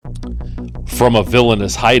From a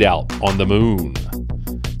villainous hideout on the moon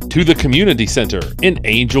to the community center in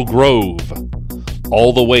Angel Grove,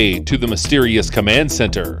 all the way to the mysterious command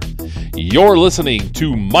center, you're listening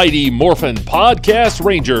to Mighty Morphin Podcast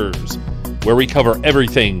Rangers, where we cover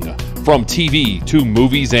everything from TV to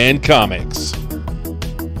movies and comics.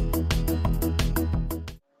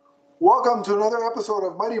 Welcome to another episode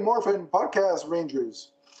of Mighty Morphin Podcast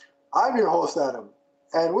Rangers. I'm your host, Adam,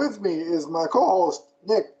 and with me is my co-host,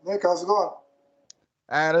 Nick. Nick, how's it going?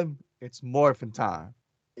 Adam, it's morphin time.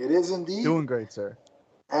 It is indeed. Doing great, sir.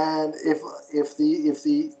 And if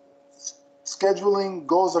the scheduling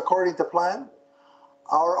goes according to plan,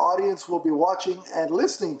 our audience will be watching and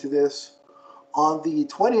listening to this on the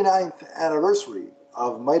 29th anniversary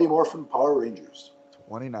of Mighty Morphin Power Rangers.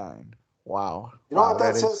 29. Wow. You know what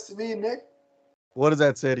that says to me, Nick? What does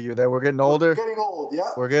that say to you? That we're getting older? We're getting old, yeah.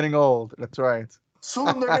 We're getting old. That's right.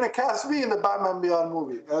 Soon they're going to cast me in the Batman Beyond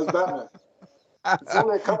movie as Batman. It's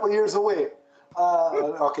only a couple years away.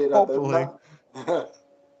 Okay, hopefully. But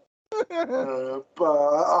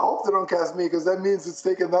I hope they don't cast me because that means it's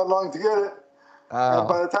taken that long to get it. And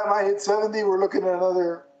by the time I hit 70, we're looking at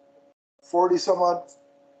another 40 some odd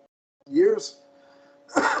years.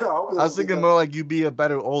 I was thinking more like you'd be a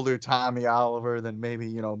better older Tommy Oliver than maybe,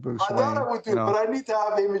 Bruce Wayne. I thought I would do, but I need to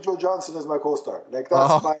have Amy Jo Johnson as my co-star. Like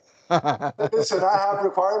that's my. Listen, I have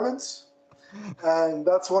requirements, and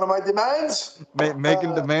that's one of my demands.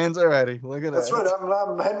 Making demands already. Look at that's that. That's right.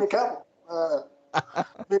 I'm Henry Cavill,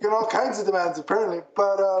 making all kinds of demands apparently.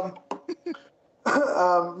 But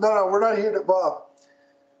no, we're not here to. Well,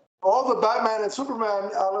 all the Batman and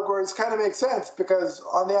Superman allegories kind of make sense because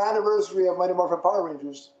on the anniversary of Mighty Morphin Power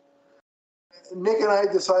Rangers, Nick and I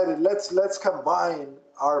decided let's combine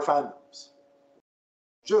our fandoms,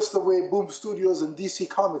 just the way Boom Studios and DC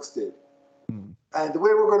Comics did. And the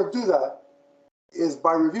way we're going to do that is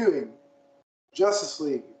by reviewing Justice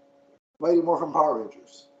League, Mighty Morphin Power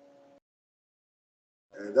Rangers.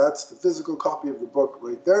 And that's the physical copy of the book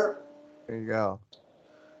right there. There you go.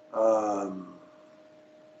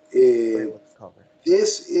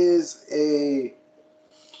 This is a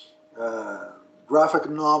graphic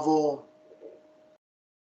novel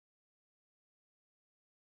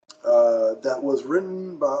that was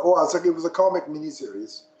written by, it was a comic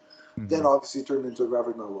miniseries, then obviously turned into a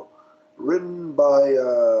graphic novel, written by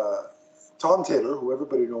Tom Taylor, who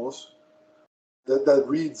everybody knows, that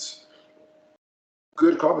reads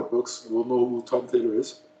good comic books will know who Tom Taylor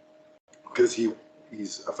is, because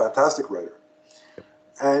he's a fantastic writer.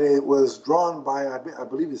 And it was drawn by, I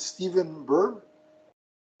believe it's Stephen Berg.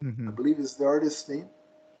 I believe is the artist's name.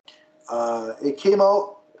 It came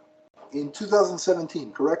out in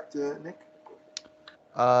 2017, correct, Nick?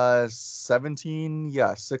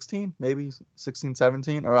 17, 16, maybe 16,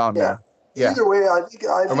 17, around there. Yeah. Either way, I think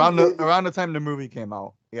around the time the movie came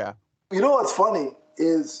out. Yeah. You know what's funny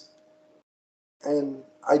is, and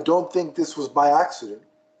I don't think this was by accident.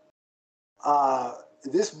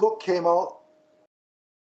 This book came out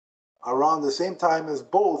around the same time as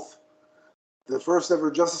both the first ever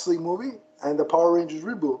Justice League movie and the Power Rangers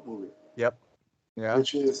reboot movie. Yep. Yeah.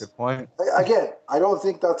 Which is good point. Again, I don't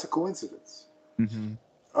think that's a coincidence.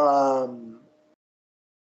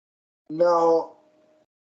 Now,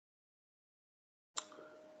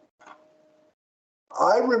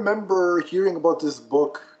 I remember hearing about this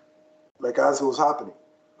book like as it was happening.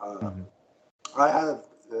 I have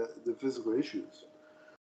the physical issues,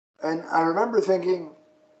 and I remember thinking,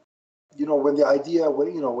 when the idea,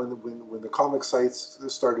 when the comic sites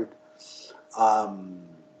started,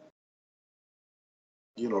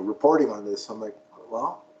 reporting on this, I'm like,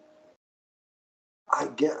 well, I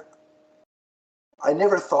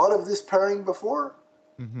never thought of this pairing before,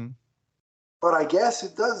 but I guess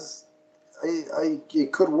it does.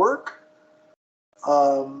 It could work,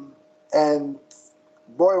 and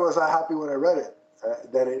boy, was I happy when I read it,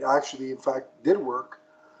 that it actually, in fact, did work.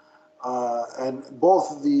 And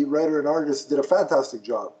both the writer and artist did a fantastic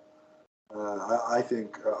job, I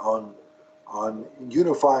think, on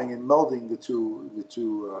unifying and melding the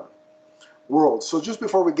two worlds. So just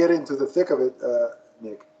before we get into the thick of it,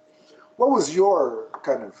 Nick, what was your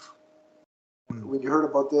kind of, when you heard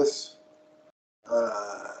about this,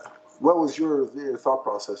 what was your thought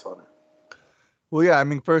process on it? Well, yeah,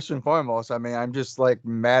 first and foremost, I'm just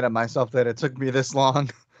mad at myself that it took me this long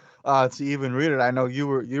to even read it. I know you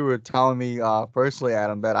were telling me personally,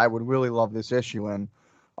 Adam, that I would really love this issue, and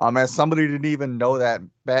as somebody who didn't even know that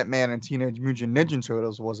Batman and Teenage Mutant Ninja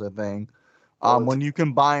Turtles was a thing, when you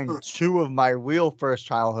combine two of my real first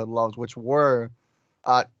childhood loves, which were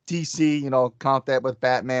DC, count that with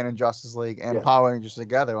Batman and Justice League and Power Rangers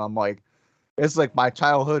together, I'm like, it's like my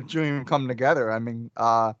childhood dream come together. I mean,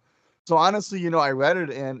 so honestly, I read it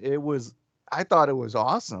and I thought it was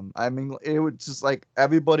awesome. I mean, it was just like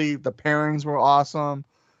everybody, the pairings were awesome,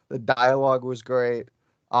 the dialogue was great.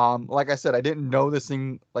 Like I said, I didn't know this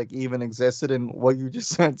thing like even existed, and what you just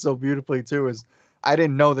said so beautifully too is I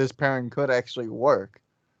didn't know this pairing could actually work.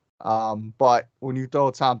 But when you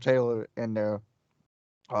throw Tom Taylor in there,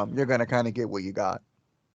 you're gonna kind of get what you got.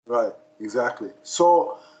 Right, exactly.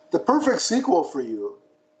 So the perfect sequel for you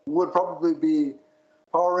would probably be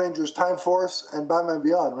Power Rangers Time Force and Batman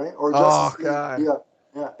Beyond, right? Or Oh Justice League. God, Yeah,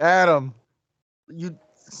 yeah. Adam, you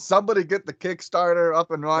somebody get the Kickstarter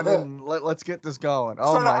up and running. Let's get this going.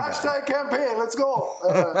 Oh Start a my God. hashtag campaign. Let's go.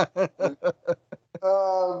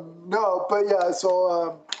 No, but yeah.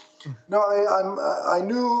 So no, I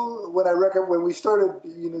knew when when we started,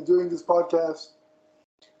 doing this podcast,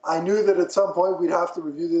 I knew that at some point we'd have to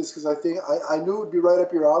review this because I knew it would be right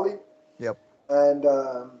up your alley, Yep. and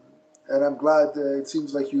I'm glad it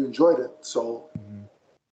seems like you enjoyed it. So Mhm.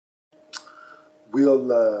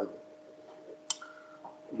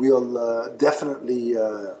 we'll definitely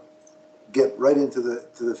get right into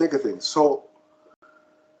the thick of things. So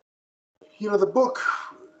the book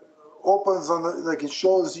opens on like it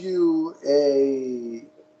shows you a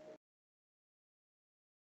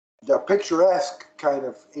picturesque kind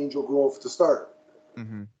of Angel Grove to start.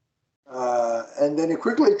 Mhm. And then it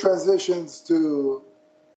quickly transitions to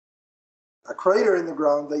a crater in the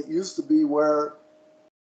ground that used to be where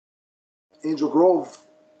Angel Grove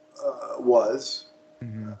was.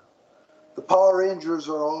 Mhm. The Power Rangers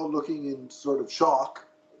are all looking in sort of shock.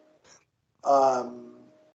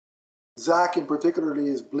 Zach, in particularly,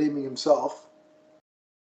 is blaming himself.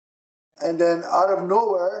 And then, out of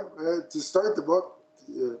nowhere, to start the book,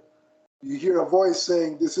 you hear a voice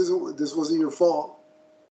saying, "This wasn't your fault."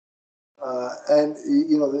 And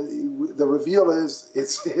the reveal is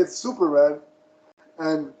it's Superman.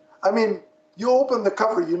 And I mean, you open the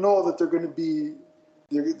cover, you know that they're going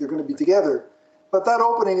to be together, but that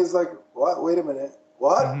opening is like, what? Wait a minute,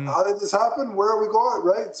 what? Mhm. How did this happen? Where are we going?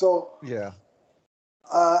 Right? So, Yeah.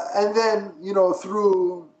 and then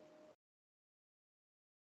through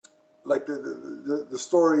like the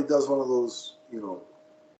story does one of those,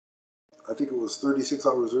 I think it was 36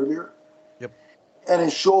 hours earlier, Yep. and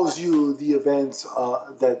it shows you the events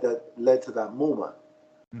that led to that moment.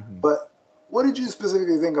 Mhm. But what did you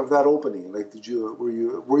specifically think of that opening? Like, were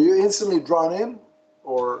you instantly drawn in,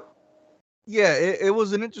 or? Yeah, it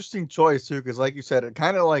was an interesting choice too, because like you said, it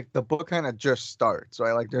kind of like the book kind of just starts,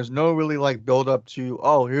 right? Like there's no really like build up to,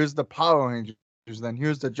 oh, here's the Power Rangers, then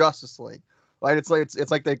here's the Justice League. Right? It's like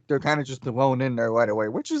they're kind of just thrown in there right away,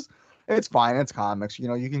 which is it's fine, it's comics,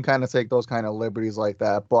 you can kind of take those kind of liberties like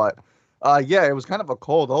that. But yeah, it was kind of a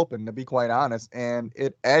cold open to be quite honest, and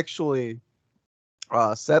it actually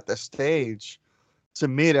set the stage to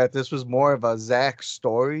me that this was more of a Zack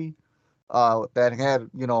story that had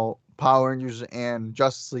Power Rangers and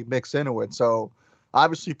Justice League mixed into it. So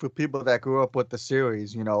obviously for people that grew up with the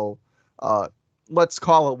series, uh, let's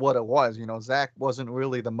call it what it was. Zach wasn't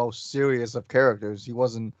really the most serious of characters. He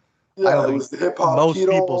wasn't. I Yeah, don't it think was the hip hop most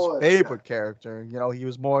people's keto, and yeah, favorite character. He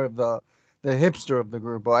was more of the hipster of the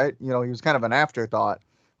group, right? He was kind of an afterthought.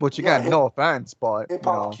 Which yeah, again, no offense, but hip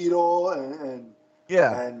hop keto,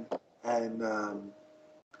 yeah, and and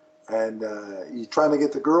you trying to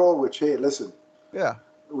get the girl. Which, hey, listen, yeah.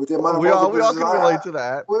 with the amount of We all multiverses can I relate have, to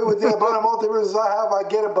that. with the amount of multiverses I have, I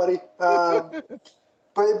get it, buddy. But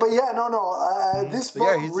yeah, no. This But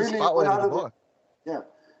yeah, book he's the really went spotlight of out the of the book. yeah.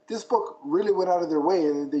 This book really went out of their way,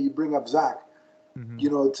 and that you bring up Zach, Hmm.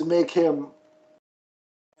 to make him.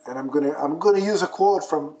 And I'm gonna use a quote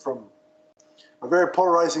from a very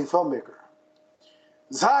polarizing filmmaker.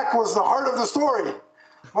 Zach was the heart of the story,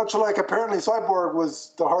 much like apparently Cyborg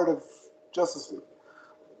was the heart of Justice League.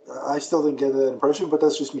 I still didn't get that impression, but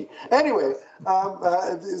that's just me. Anyway,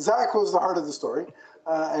 Zach was the heart of the story,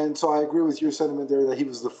 and so I agree with your sentiment there that he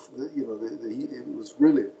was he was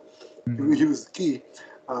really Hmm. he was the key,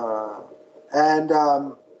 and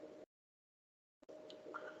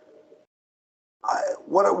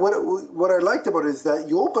what I liked about it is that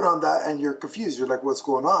you open on that and you're confused. You're like, what's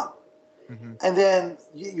going on? Hmm. And then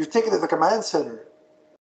you're taken to the command center,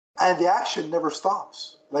 and the action never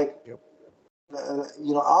stops. Like, Yep.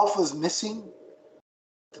 Alpha's missing.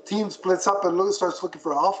 The team splits up and starts looking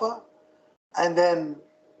for Alpha, and then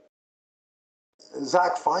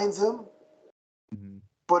Zach finds him, Hmm.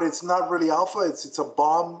 but it's not really Alpha. It's a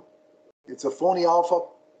bomb. It's a phony Alpha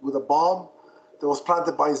with a bomb that was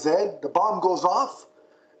planted by Zed. The bomb goes off.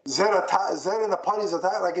 Zed and the putties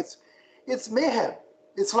attack. Like it's mayhem.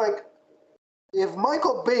 It's like if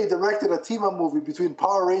Michael Bay directed a team-up movie between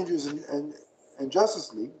Power Rangers and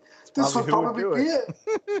Justice League, this would probably be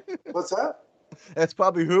it. What's that? That's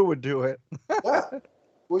probably who would do it. Yeah,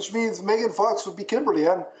 which means Megan Fox would be Kimberly.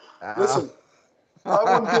 And listen, Ah. I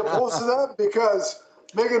wouldn't be opposed to that because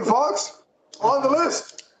Megan Fox on the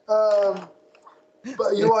list.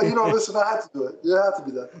 But listen, I had to do it. It had to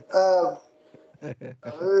be done.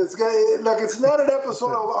 It's not an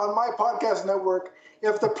episode on my podcast network.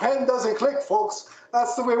 If the pen doesn't click, folks,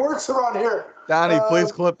 that's the way it works around here. Donnie,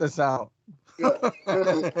 please clip this out. Yeah,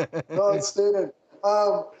 no, it's staying in.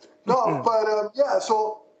 Yeah.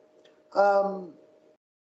 So,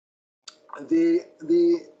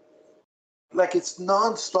 it's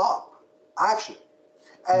nonstop action,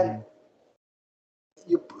 and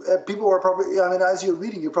people are probably. I mean, as you're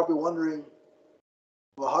reading, you're probably wondering,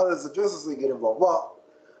 well, how does the Justice League get involved? Well,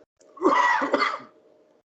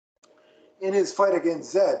 in his fight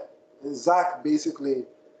against Zed, Zach basically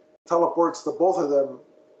teleports the both of them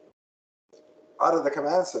out of the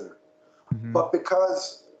command center. Mm-hmm. But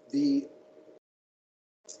because the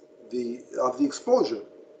explosion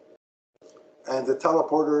and the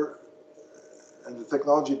teleporter and the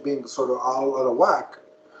technology being sort of out of whack,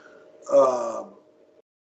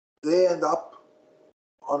 they end up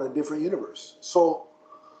on a different universe. So,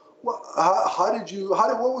 what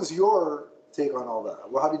was your take on all that?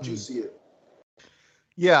 Well, how did you see it?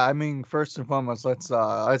 Yeah, I mean, first and foremost, let's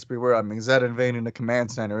be real. I mean, Zed invading the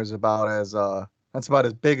command center is about as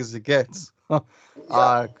big as it gets.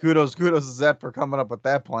 Kudos to Zed for coming up with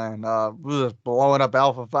that plan. Blowing up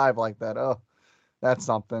Alpha 5 like that. Oh, that's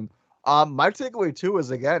something. My takeaway too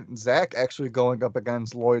is, again, Zach actually going up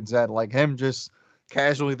against Lloyd Zed, like him just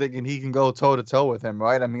casually thinking he can go toe to toe with him,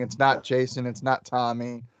 right? I mean, it's not Jason, it's not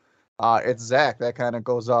Tommy, it's Zach that kind of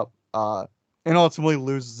goes up and ultimately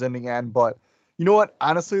loses in the end. But you know what?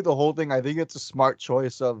 Honestly, the whole thing, I think it's a smart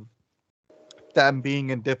choice of them being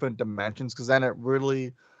in different dimensions, because then it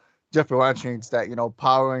really differentiates that,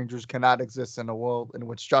 Power Rangers cannot exist in a world in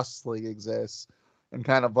which Justice League exists, and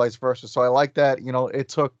kind of vice versa. So I like that,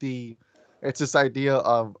 it's this idea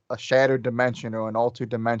of a shattered dimension or an altered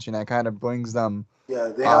dimension that kind of brings them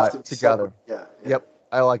they have to be together. Yeah. Yep.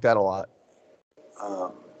 I like that a lot.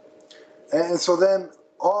 And so then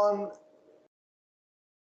on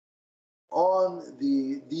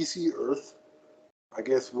the DC Earth, I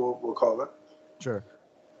guess we'll call it. Sure.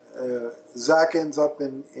 Zach ends up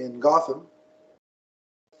in Gotham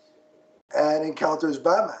and encounters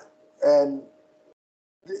Batman. And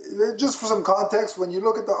just for some context, when you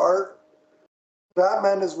look at the art,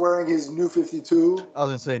 Batman is wearing his New 52. I was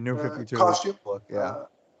gonna say New 52 costume. Look, yeah.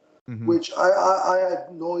 Which I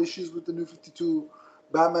had no issues with the New 52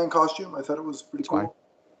 Batman costume. I thought it was pretty cool.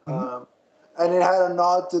 And it had a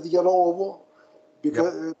nod to the yellow oval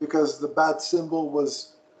because the bat symbol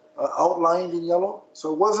was outlined in yellow.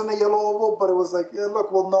 So it wasn't a yellow oval, but it was like, yeah,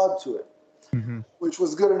 look, we'll nod to it, which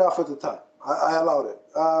was good enough at the time. I allowed it.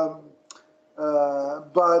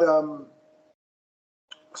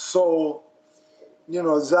 So,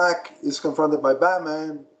 Zach is confronted by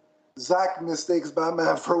Batman. Zach mistakes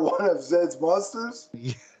Batman for one of Zed's monsters.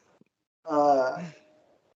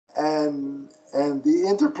 And the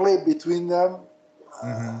interplay between them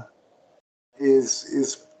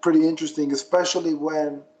is pretty interesting, especially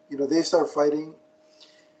when they start fighting,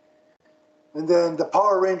 and then the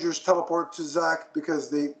Power Rangers teleport to Zach because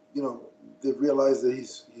they realize that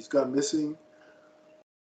he's gone missing,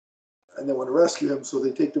 and they want to rescue him. So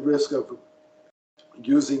they take the risk of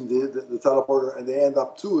using the teleporter, and they end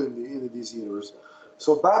up too in the DC universe.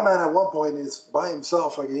 So Batman at one point is by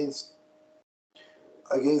himself against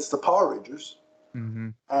the Power Rangers,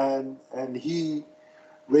 and he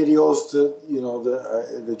radios to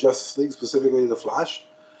the Justice League, specifically the Flash.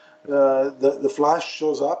 The Flash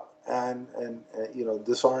shows up and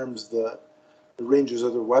disarms the Rangers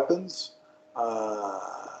of their weapons,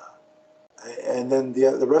 and then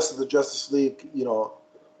the rest of the Justice League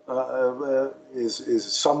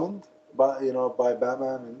is summoned by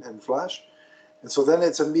Batman and Flash, and so then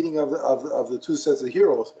it's a meeting of the two sets of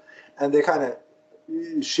heroes, and they kind of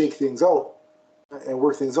shake things out and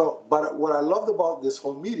work things out. But what I loved about this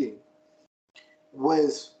whole meeting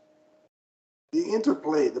was the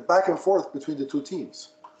interplay, the back and forth between the two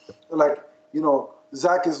teams. Like,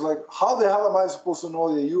 Zach is like, how the hell am I supposed to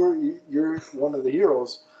know that you're one of the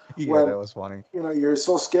heroes? Yeah, that was funny. You're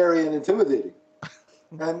so scary and intimidating.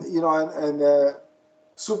 And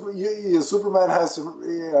Superman has some,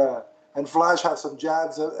 and Flash has some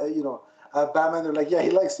jabs. Batman, they're like, yeah,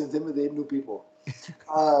 he likes to intimidate new people.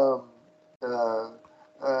 And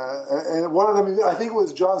one of them, I think it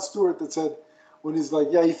was Jon Stewart that said, when he's like,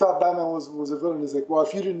 yeah, he thought Batman was a villain. He's like, well,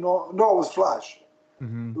 if you didn't know, no, it was Flash.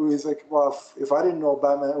 Mm-hmm. He's like, well, if I didn't know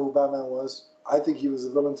who Batman was, I think he was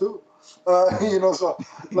a villain too. So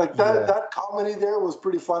like Yeah. that comedy there was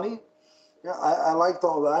pretty funny. Yeah, I liked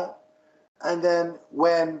all that. And then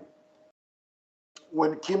when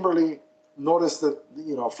Kimberly noticed that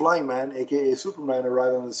Flying Man, aka Superman,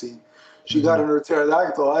 arrived on the scene, she got in her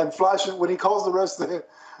pterodactyl. And Flash, when he calls the rest of the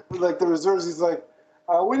reserves, he's like,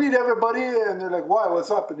 "We need everybody," and they're like, "Why? What's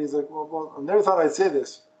up?" And he's like, "Well, I never thought I'd say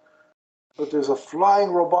this, but there's a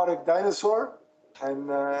flying robotic dinosaur," and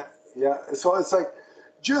so it's like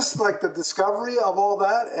just like the discovery of all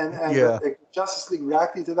that and the Justice League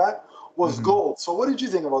reacting to that was gold. So what did you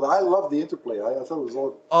think about that? I love the interplay. I thought it was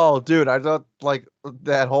all. Oh, dude, I thought like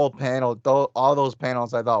that whole panel, all those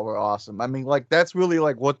panels, I thought were awesome. I mean, like that's really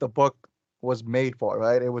like what the book was made for,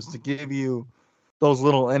 right? It was to give you those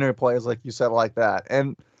little interplays, like you said, like that.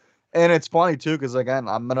 And it's funny too, because again,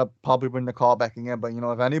 I'm gonna probably bring the call back again, but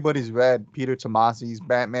if anybody's read Peter Tomasi's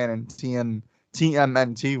Batman and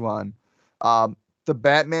TMNT run, the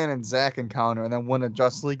Batman and Zack encounter, and then when the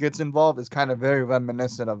Justice League gets involved, is kind of very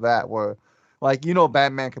reminiscent of that, where like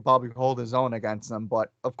Batman could probably hold his own against them,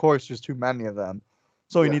 but of course there's too many of them,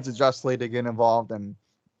 so he needs a Justice League to get involved, and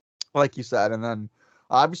like you said, and then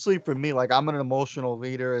obviously for me, like I'm an emotional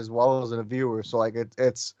reader as well as a viewer, so like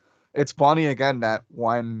it's funny again that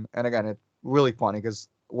and again it's really funny because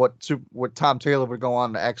what Tom Taylor would go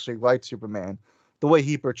on to actually write Superman, the way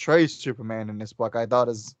he portrays Superman in this book, I thought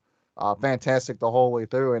is fantastic the whole way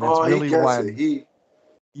through, and it's really He gets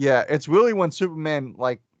it. it's really when Superman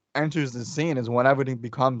like enters the scene is when everything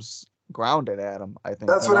becomes grounded at him. I think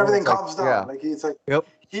that's when everything it's calms down. Like it's like yep.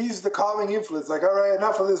 He's the calming influence. Like, all right,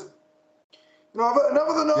 enough of this. Enough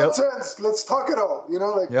of the nonsense. Yep. Let's talk it out.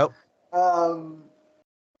 Yep.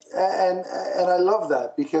 And I love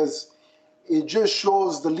that because it just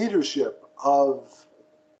shows the leadership of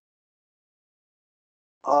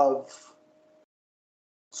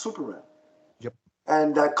Superman. Yep.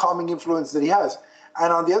 And that calming influence that he has.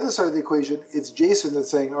 And on the other side of the equation, it's Jason that's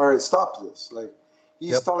saying, all right, stop this. Like,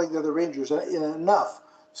 he's telling the other Rangers, enough.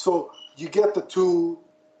 So you get the two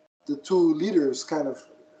leaders kind of,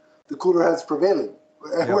 the cooler heads prevailing.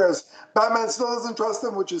 Yep. Whereas Batman still doesn't trust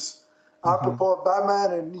him, which is apropos of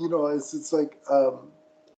Batman. And, it's like,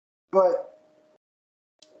 but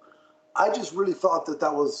I just really thought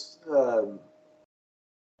that was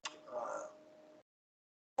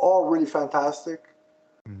all really fantastic.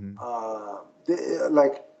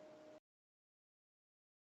 Like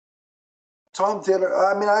Tom Taylor,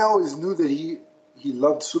 I mean, I always knew that he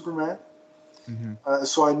loved Superman.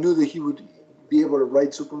 So I knew that he would be able to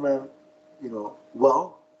write Superman,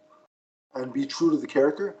 well, and be true to the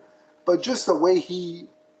character. But just the way he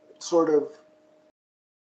sort of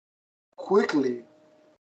quickly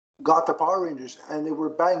got the Power Rangers, and they were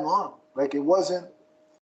bang on. Like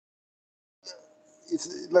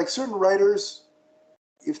it's like certain writers,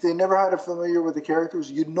 if they never had a familiar with the characters,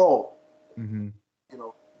 the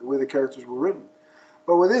way the characters were written.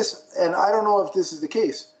 But with this, and I don't know if this is the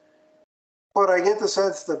case, but I get the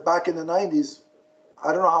sense that back in the 90s,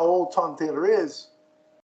 I don't know how old Tom Taylor is,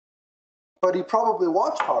 but he probably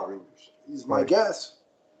watched Power Rangers, is my guess.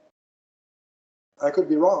 I could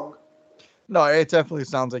be wrong. No, it definitely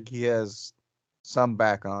sounds like he has some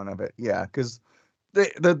background of it. Yeah, because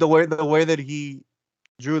the way that he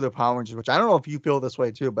drew the Power Rangers, which I don't know if you feel this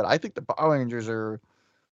way too, but I think the Power Rangers are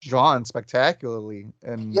drawn spectacularly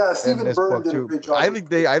in Stephen Byrne did a great job. I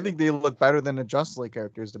think they look better than the Justice League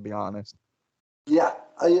characters, to be honest. Yeah,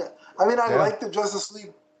 I mean, I like the Justice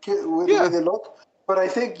League with the way they look, but I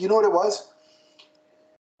think, you know what it was?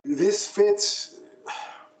 This fits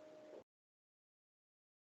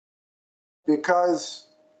because,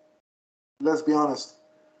 let's be honest,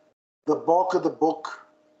 the bulk of the book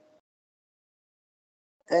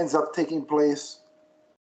ends up taking place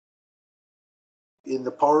in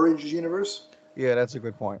the Power Rangers universe. Yeah, that's a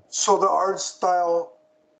good point. So the art style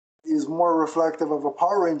is more reflective of a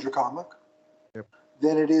Power Ranger comic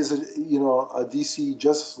than it is a DC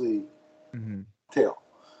Justice League tale.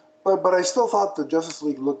 But I still thought the Justice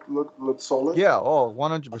League looked solid. Yeah,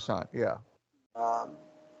 100%. Yeah.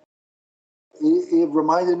 It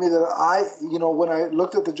reminded me that when I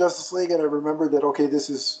looked at the Justice League and I remembered that, okay, this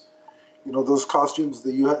is, those costumes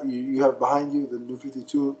that you have behind you, the New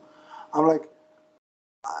 52. I'm like,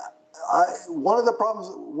 one of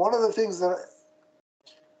the things that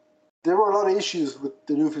there were a lot of issues with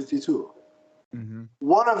the New 52.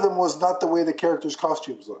 One of them was not the way the characters'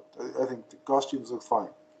 costumes looked. I think the costumes looked fine.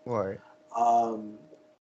 Right.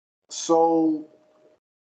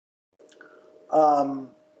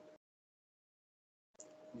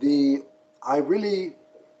 I really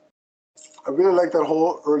like that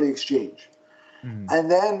whole early exchange. And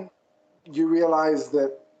then you realize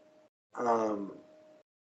that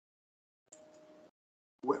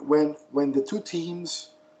when the two teams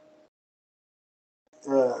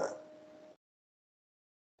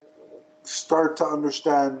start to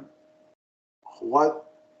understand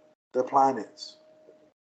what the plan is,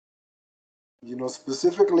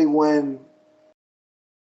 specifically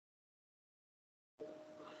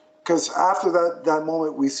because after that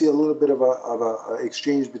moment we see a little bit of a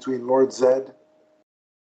exchange between Lord Zed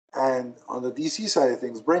and, on the DC side of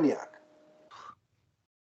things, Brainiac.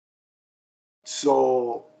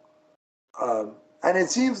 So, and it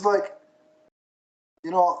seems like,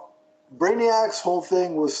 Brainiac's whole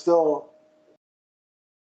thing was still,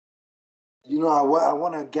 I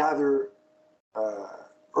want to gather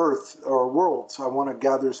Earth or worlds. I want to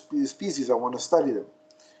gather species. I want to study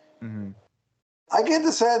them. I get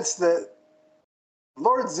the sense that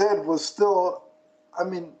Lord Zed was still,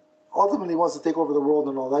 ultimately wants to take over the world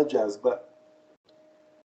and all that jazz, but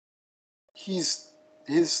his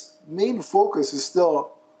main focus is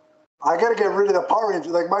still, I got to get rid of the Power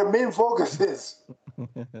Rangers. Like, my main focus is,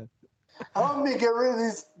 how am I get rid of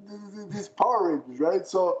these Power Rangers, right?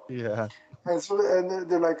 So yeah. And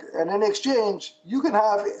they're like, and in exchange, you can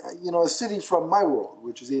have, a city from my world,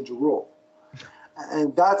 which is Angel Grove,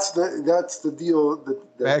 and that's the deal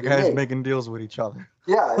that bad guys making deals with each other.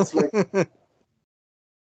 Yeah, it's like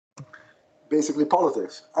basically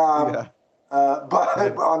politics. Yeah.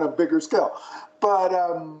 But on a bigger scale. But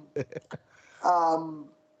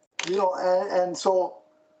and so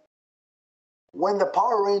when the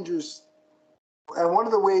Power Rangers, and one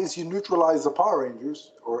of the ways you neutralize the Power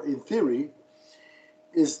Rangers, or in theory,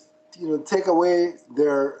 is take away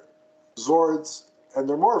their Zords and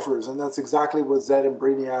their Morphers, and that's exactly what Zed and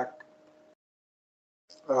Brainiac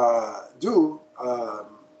do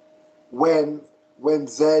when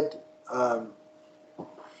Zed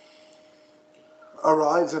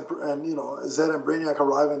arrives and Zed and Brainiac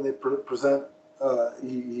arrive and they present.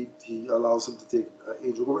 He allows him to take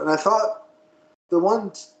Angel Grove, and I thought the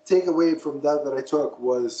one takeaway from that I took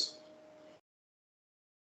was,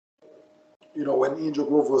 when Angel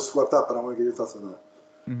Grove was swept up, and I want to get your thoughts on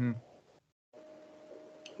that.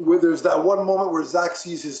 Where there's that one moment where Zach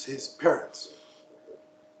sees his parents,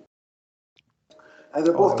 and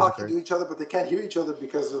they're both talking to each other, but they can't hear each other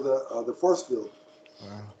because of the force field.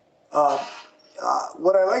 Wow.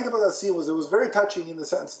 What I liked about that scene was it was very touching in the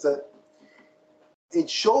sense that it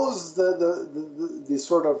shows the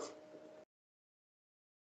sort of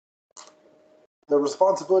the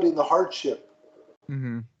responsibility and the hardship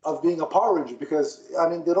of being a Power Ranger, because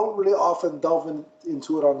they don't really often delve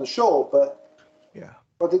into it on the show, but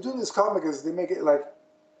what they do in this comic is they make it like,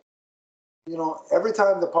 every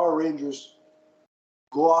time the Power Rangers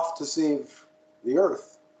go off to save the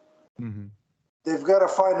Earth, they've got to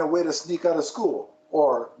find a way to sneak out of school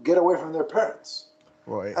or get away from their parents.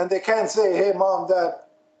 Right. And they can't say, "Hey, Mom, Dad,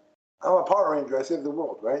 I'm a Power Ranger. I saved the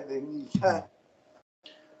world," right? You can't.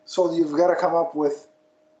 So you've got to come up with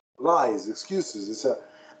lies, excuses.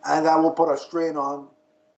 And that will put a strain on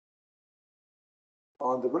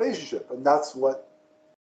the relationship. And that's what,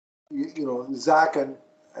 Zach and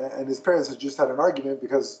his parents had just had an argument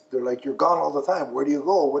because they're like, "You're gone all the time. Where do you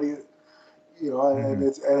go? What do you," and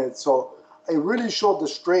it's so it really showed the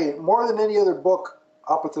strain more than any other book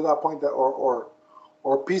up until that point,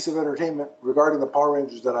 or piece of entertainment regarding the Power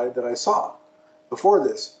Rangers that I saw before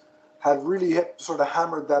this had really sort of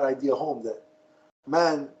hammered that idea home that,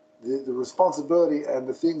 man, the responsibility and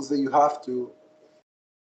the things that you have to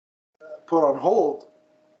put on hold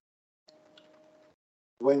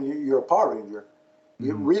when you're a Power Ranger,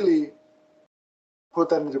 it really put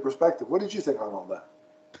that into perspective. What did you think on all that?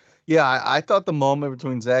 Yeah, I thought the moment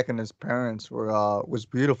between Zach and his parents was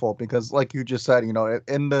beautiful because, like you just said,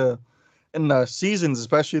 in the seasons,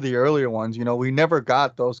 especially the earlier ones, we never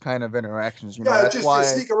got those kind of interactions. That's just why you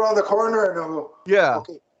sneak around the corner and go,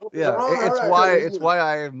 okay. Yeah, it's why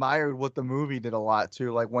I admired what the movie did a lot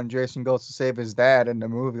too. Like when Jason goes to save his dad in the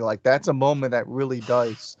movie, like that's a moment that really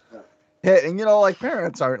does hit. And like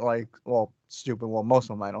parents aren't like, well, stupid. Well, most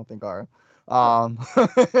of them I don't think are. You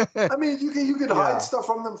can hide stuff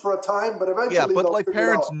from them for a time, but eventually but like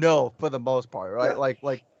parents know for the most part, right?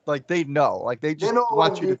 Yeah. Like they know, like they just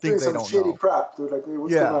want you to think they don't shady know. Crap. They're like,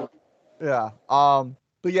 what's going on?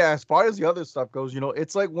 But yeah, as far as the other stuff goes,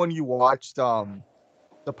 it's like when you watched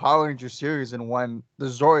the Power Rangers series and when the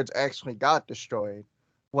Zords actually got destroyed,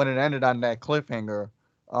 when it ended on that cliffhanger,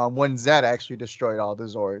 when Zed actually destroyed all the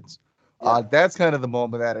Zords. That's kind of the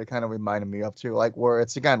moment that it kind of reminded me of too, like where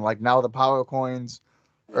it's again like now the power coins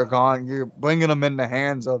are gone. You're bringing them in the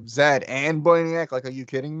hands of Zed and Brainiac. Like, are you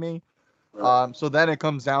kidding me? Right. So then it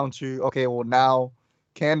comes down to, okay, well, now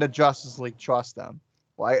can the Justice League trust them,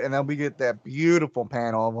 right? And then we get that beautiful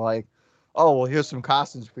panel of like, oh, well, here's some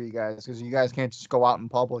costumes for you guys because you guys can't just go out in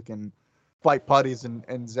public and fight putties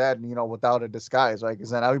and Zed, without a disguise, right?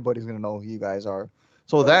 Because then everybody's gonna know who you guys are.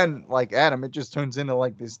 So Right. then, like Adam, it just turns into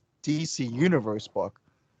like this DC Universe book,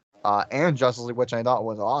 and Justice League, which I thought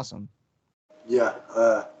was awesome. Yeah.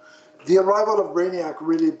 The arrival of Brainiac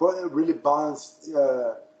really balanced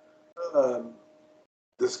the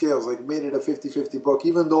scales, like made it a 50-50 book,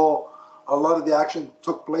 even though a lot of the action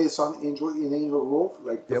took place in Angel Grove.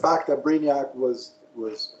 Like the fact that Brainiac was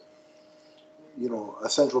a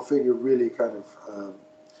central figure really kind of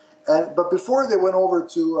but before they went over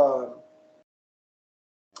to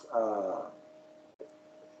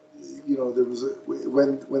there was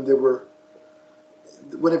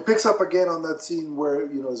when it picks up again on that scene where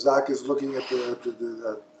Zach is looking at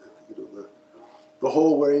the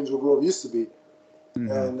hole where Angel Grove used to be.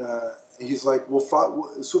 And he's like,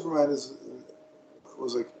 Superman was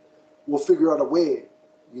like, we'll figure out a way,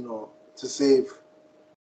 to save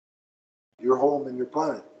your home and your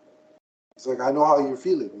planet. He's like, I know how you're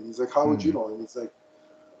feeling. And he's like, how would you know? And he's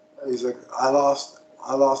like, I lost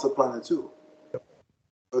a planet too.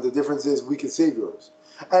 But the difference is we can save yours.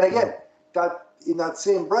 And again, that in that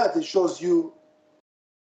same breath, it shows you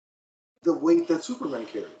the weight that Superman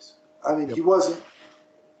carries. I mean,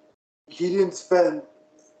 he didn't spend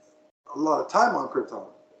a lot of time on Krypton.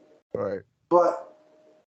 Right. But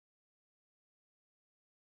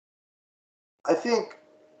I think,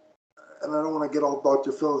 and I don't want to get all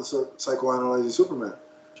Dr. Phil and psychoanalyzing Superman.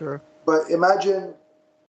 Sure. But imagine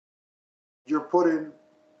you're put in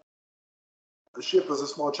a ship as a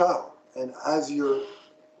small child, and as you're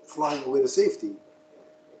flying away to safety,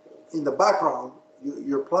 in the background,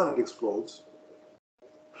 your planet explodes.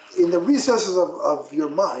 In the recesses of your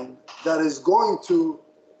mind, that is going to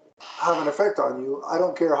have an effect on you. I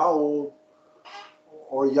don't care how old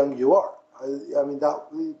or young you are. I mean, that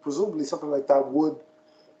presumably something like that would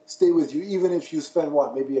stay with you, even if you spend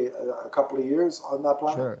maybe a couple of years on that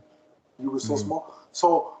planet. Sure. You were so small.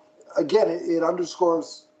 So again, it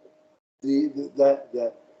underscores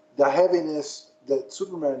the heaviness that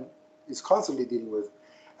Superman is constantly dealing with,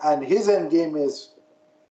 and his end game is,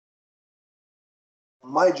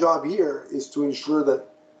 my job here is to ensure that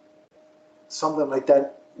something like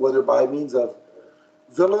that, whether by means of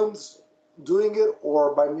villains doing it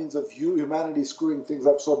or by means of humanity screwing things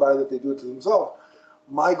up so bad that they do it to themselves,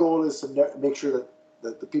 my goal is to make sure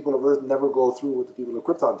that the people of Earth never go through what the people of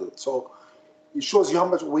Krypton did. So it shows you how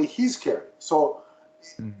much weight he's carrying. So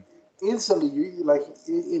instantly, like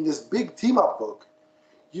in this big team-up book,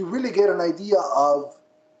 you really get an idea of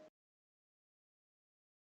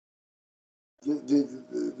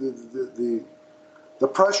the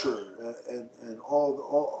pressure and all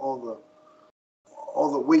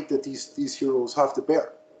the weight that these heroes have to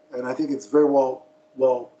bear, and I think it's very well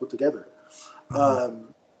put together,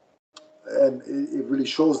 and it really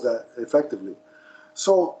shows that effectively.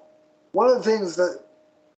 So one of the things that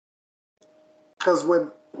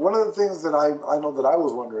I know that I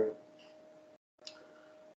was wondering,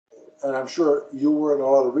 and I'm sure you were and a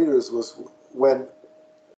lot of readers, was when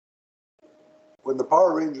the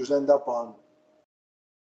Power Rangers end up on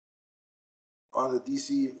the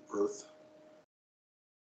DC Earth,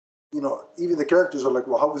 even the characters are like,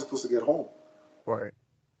 well, how are we supposed to get home? Right.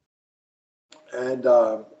 And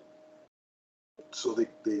so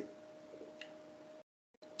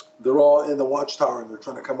they're all in the watchtower and they're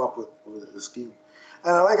trying to come up with a scheme.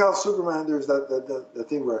 And I like how Superman, there's that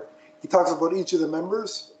thing where he talks about each of the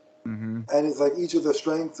members, and it's like each of the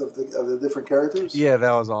strengths of the different characters. Yeah,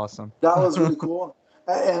 that was awesome. That was really cool.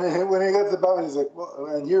 And when he got to Batman, he's like, well,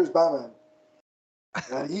 and here's Batman,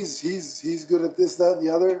 and he's good at this, that, and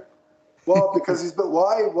the other. Well,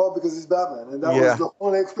 why? Well, because he's Batman, and that was the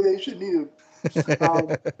only explanation needed.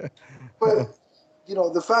 But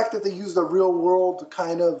the fact that they used a real world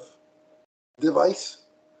kind of device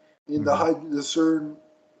in the CERN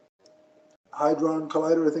Hadron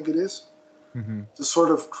Collider, I think it is, to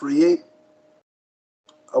sort of create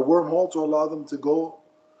a wormhole to allow them to go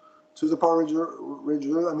to the Power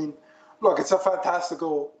Ranger. I mean, look, it's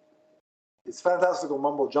fantastical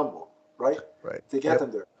mumbo jumbo, right? Right. To get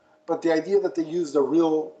them there. But the idea that they used a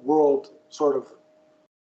real world sort of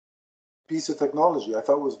piece of technology, I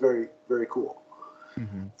thought was very, very cool.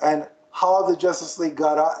 And how the Justice League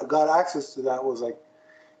got access to that was like,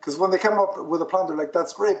 because when they come up with a plan, they're like,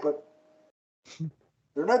 that's great, but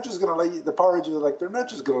they're not just going to let you, the Power Rangers are like, they're not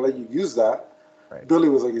just going to let you use that. Right. Billy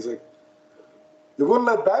was like, he's like, They wouldn't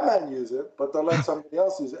let Batman use it, but they'll let somebody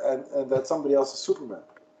else use it, and that somebody else is Superman.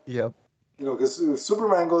 Yep. You know, because if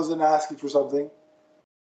Superman goes in asking for something,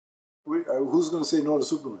 who's going to say no to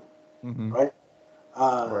Superman, right?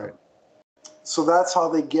 Right. So that's how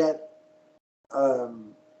they get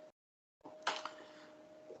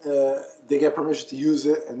permission to use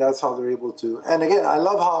it, and that's how they're able to. And again, I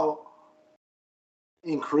love how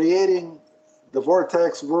in creating the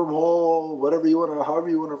vortex, wormhole, however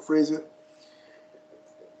you want to phrase it,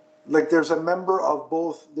 like there's a member of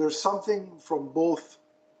both. There's something from both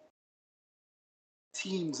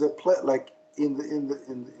teams that play, like in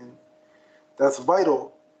that's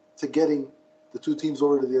vital to getting the two teams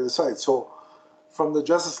over to the other side. So from the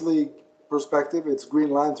Justice League perspective, it's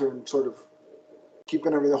Green Lantern sort of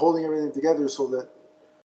holding everything together so that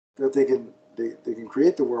they can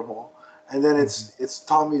create the wormhole. And then it's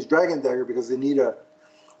Tommy's Dragon Dagger because they need a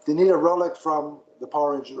relic from the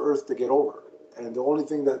Power Rangers Earth to get over. And the only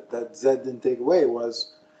thing that Zed didn't take away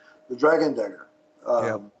was the Dragon Dagger.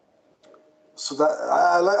 So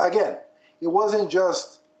that again, it wasn't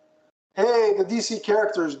just, hey, the DC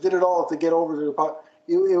characters did it all to get over to the power.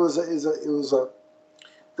 It was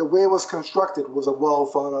the way it was constructed was a well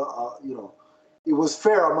thought out. It was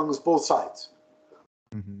fair amongst both sides.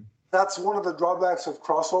 That's one of the drawbacks of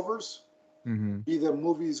crossovers, either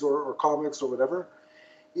movies or comics or whatever,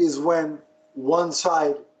 is when one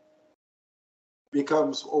side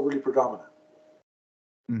becomes overly predominant.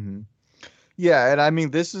 Yeah, and I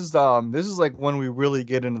mean this is like when we really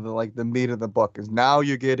get into the meat of the book, is now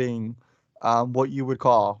you're getting what you would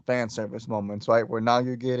call fan service moments, right? Where now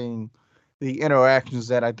you're getting the interactions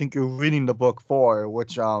that I think you're reading the book for,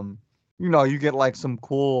 which you get like some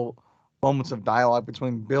cool moments of dialogue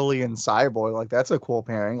between Billy and Cyborg. Like that's a cool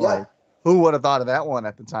pairing. Yeah. Like who would have thought of that one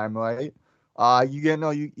at the time, right? You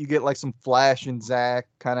get like some Flash and Zach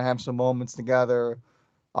kind of have some moments together.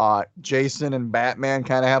 Jason and Batman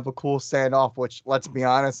kind of have a cool standoff, which, let's be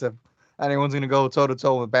honest, if anyone's going to go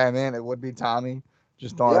toe-to-toe with Batman, it would be Tommy.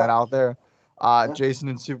 Just throwing that out there. Jason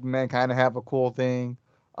and Superman kind of have a cool thing.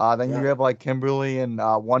 Then you have like Kimberly and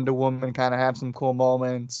Wonder Woman kind of have some cool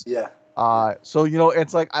moments. Yeah. So,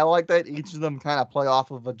 it's like I like that each of them kind of play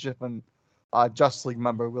off of a different Justice League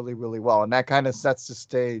member really, really well. And that kind of sets the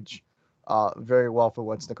stage very well for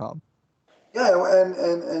what's to come. Yeah,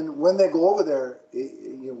 and when they go over there,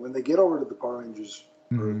 when they get over to the Power Rangers,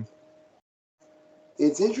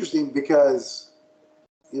 it's interesting because,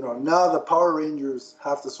 now the Power Rangers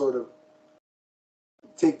have to sort of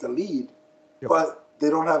take the lead, but they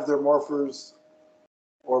don't have their morphers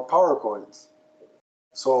or power coins.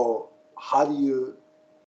 So how do you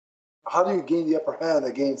gain the upper hand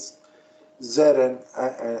against Zed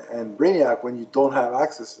and Brainiac when you don't have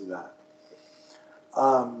access to that?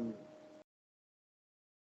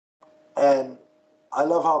 And I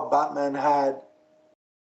love how Batman had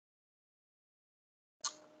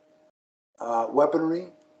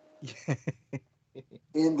weaponry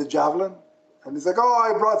in the Javelin. And he's like, oh,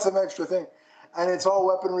 I brought some extra thing. And it's all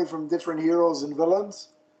weaponry from different heroes and villains.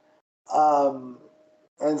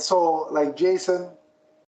 And so, like Jason,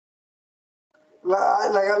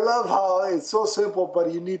 I love how it's so simple,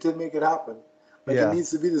 but you need to make it happen. It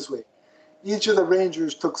needs to be this way. Each of the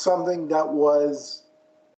Rangers took something that was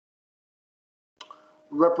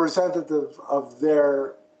representative of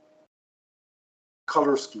their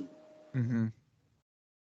color scheme.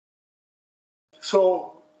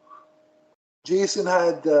 So Jason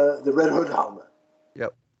had the Red Hood helmet.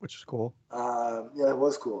 Yep, which is cool. It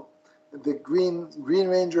was cool. The Green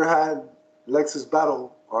Ranger had Lexus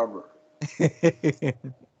battle armor.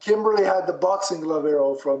 Kimberly had the boxing glove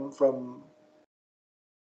arrow from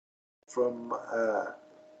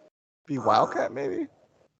Be Wildcat maybe?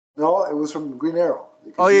 No, it was from Green Arrow.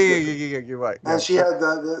 Oh yeah, you're right. And she had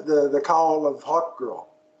the cowl of Hawk Girl.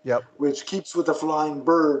 Yep. Which keeps with the flying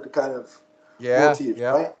bird kind of motif,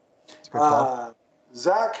 right? That's a good call.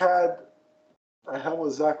 Zach had, the hell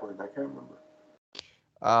was Zach wearing? I can't remember.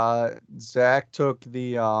 Zach took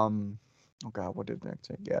the oh god, what did Zach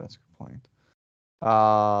take? Yeah, that's a good point.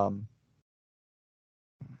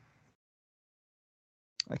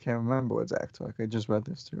 I can't remember what Zach took. I just read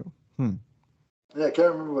this too. Yeah, I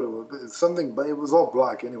can't remember what it was. But it's something, but it was all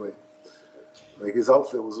black anyway. Like his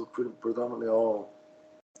outfit was predominantly all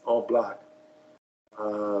black.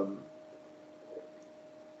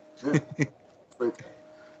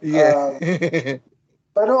 Yeah.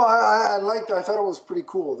 But no, I liked. I thought it was pretty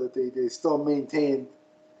cool that they still maintained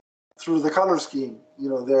through the color scheme.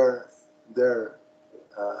 Their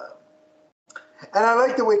and I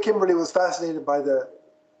like the way Kimberly was fascinated by the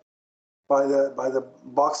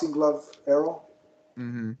boxing glove arrow.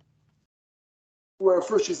 where at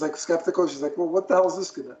first she's like skeptical. She's like, well, what the hell is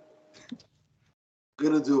this gonna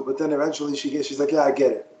do? But then eventually she's like, yeah, I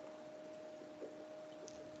get it.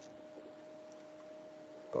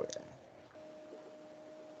 Oh yeah.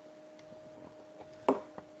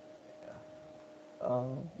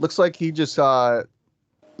 Looks like he just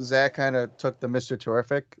Zach kind of took the Mr.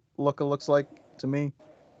 Terrific look. It looks like to me.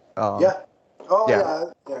 Yeah. Oh yeah.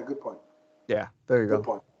 yeah. Good point. Yeah. There you Good go.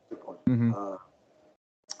 point. Good point. Mm-hmm.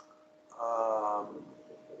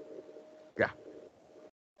 Yeah.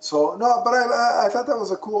 So no, but I thought that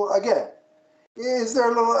was a cool. Again, is there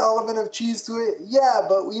a little element of cheese to it? Yeah,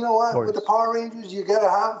 but you know what? With the Power Rangers, you gotta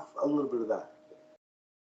have a little bit of that.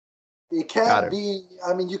 It can't be.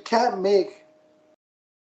 I mean, you can't make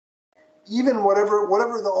even whatever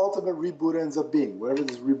the ultimate reboot ends up being, whatever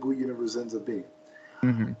this reboot universe ends up being.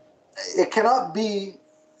 Mm-hmm. It cannot be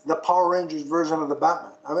the Power Rangers version of the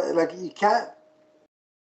Batman. I mean, like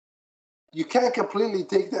you can't completely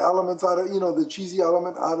take the elements out of, the cheesy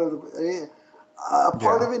element out of the.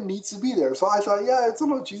 Part of it needs to be there. So I thought, yeah, it's a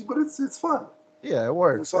little cheesy, but it's fun. Yeah, it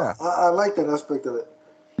works. So yeah. I like that aspect of it.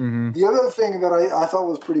 Mm-hmm. The other thing that I thought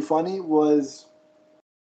was pretty funny was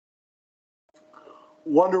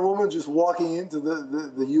Wonder Woman just walking into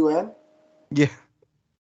the UN. Yeah.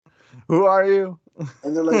 Who are you?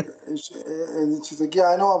 And they're like, and she's like, yeah,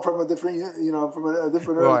 I know I'm from a different, I'm from a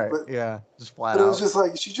different Earth, but yeah, just flat but out. it was just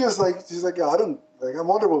like she's like, yeah, I'm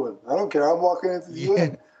Wonder Woman. I don't care. I'm walking into the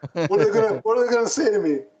UN. What are they gonna say to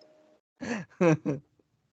me?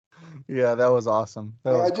 Yeah, that was awesome.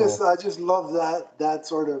 I just love that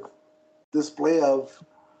sort of display of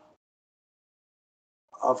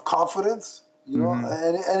confidence, Mm-hmm.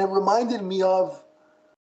 and it reminded me of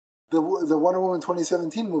the Wonder Woman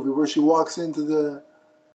 2017 movie where she walks into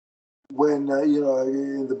when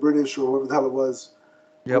in the British or whatever the hell it was,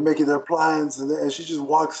 they're making their plans, and she just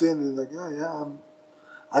walks in and like,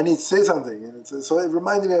 I need to say something, and so it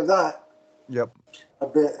reminded me of that. Yep. A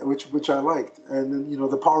bit, which I liked, and then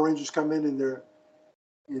the Power Rangers come in their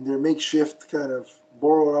makeshift kind of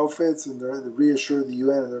borrowed outfits, and they reassure the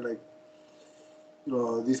UN, and they're like,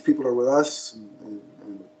 these people are with us,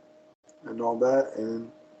 and all that,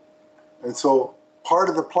 and so part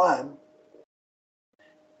of the plan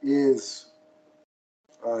is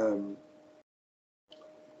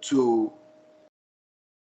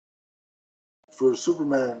for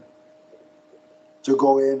Superman to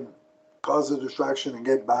go in, cause a distraction, and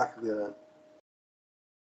get back the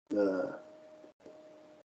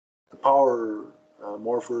power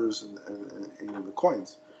morphers and the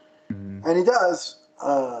coins. Mm-hmm. And he does.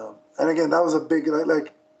 And again, that was a big,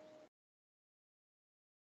 like,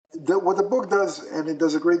 what the book does, and it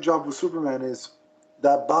does a great job with Superman, is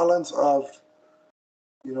that balance of,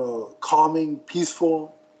 calming,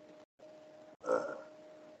 peaceful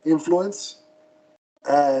influence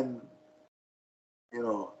and,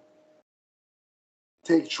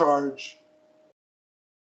 take charge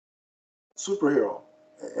superhero.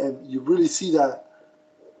 And you really see that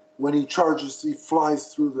when he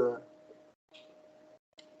flies through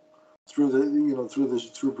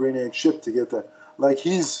Brainiac's ship to get that. Like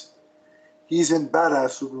he's in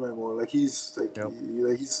badass Superman mode. Like he's like,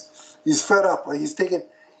 he's fed up. Like he's taken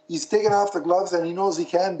off the gloves, and he knows he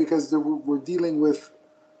can because we're dealing with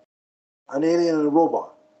an alien and a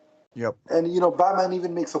robot. Yep. And Batman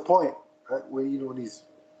even makes a point, right, when he's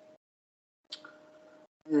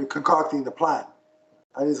concocting the plan,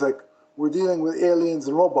 and he's like, we're dealing with aliens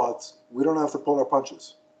and robots. We don't have to pull our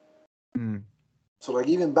punches. Mm. So like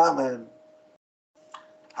even Batman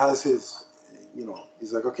has his,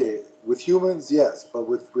 he's like, okay, with humans, yes, but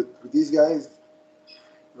with these guys,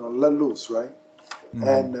 let loose, right?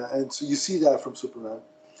 Mm-hmm. And so you see that from Superman.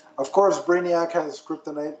 Of course, Brainiac has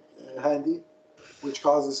kryptonite handy, which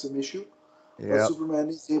causes some issue. Yeah. But Superman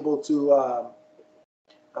is able to,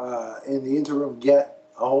 in the interim, get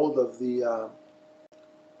a hold of the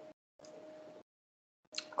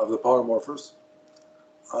power morphers.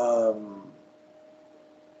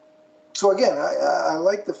 So again, I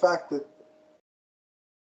like the fact that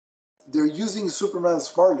they're using Superman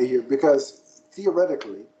smartly here, because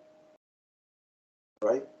theoretically,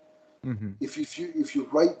 right? Mm-hmm. If you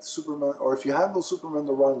write Superman, or if you handle Superman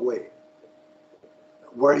the wrong way,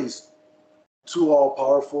 where he's too all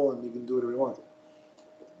powerful and he can do whatever he wants,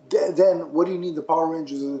 then what do you need the Power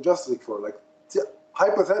Rangers and the Justice League for? Like,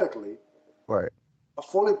 hypothetically, right? A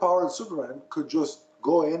fully powered Superman could just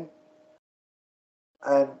go in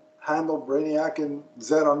and handle Brainiac and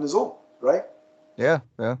Zed on his own, right? Yeah,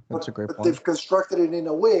 that's a great point. But they've constructed it in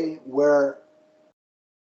a way where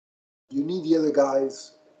you need the other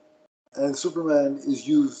guys, and Superman is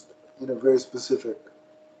used in a very specific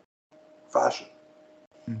fashion.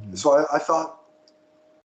 Mhm. So I thought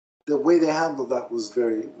the way they handled that was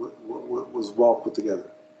was well put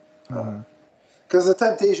together. Mhm. Because the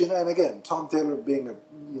temptation, and again, Tom Taylor being a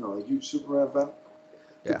huge Superman fan,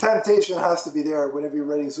 the Yeah. temptation has to be there whenever you're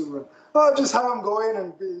writing Superman. Oh, just have him go in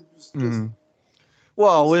and just Mhm.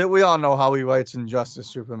 Well, we all know how he writes Injustice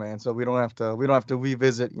Superman, so we don't have to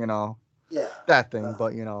revisit yeah. that thing. Uh,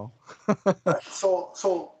 But right. So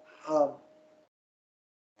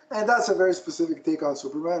and that's a very specific take on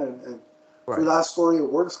Superman, and for right, that story it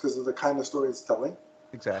works because of the kind of story it's telling.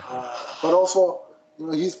 exactly. But also,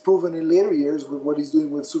 he's proven in later years with what he's doing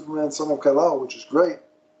with Superman, Son of Kal-El, which is great.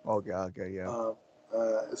 Oh yeah, okay, yeah.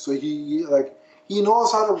 So he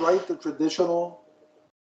knows how to write the traditional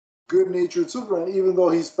good-natured Superman, even though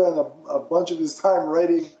he spent a bunch of his time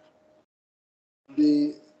writing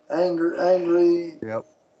the angry, Yep,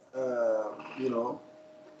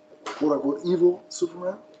 quote unquote evil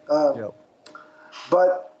Superman. Um, yep.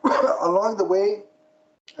 but along the way,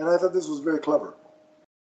 and I thought this was very clever.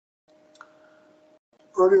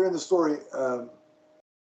 Earlier in the story,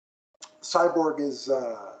 Cyborg is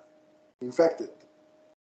infected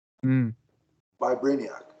Mm. by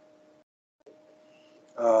Brainiac,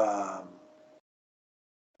 um,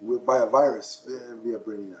 by a virus via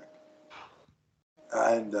Brainiac,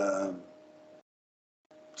 and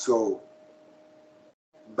so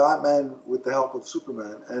Batman, with the help of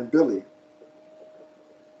Superman and Billy,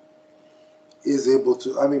 is able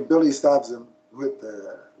to. I mean, Billy stabs him with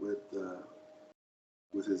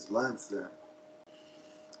his lance there,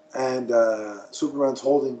 and Superman's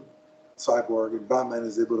holding Cyborg, and Batman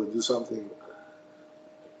is able to do something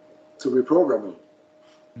to reprogram him.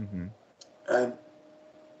 Mhm. And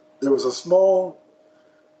there was a small.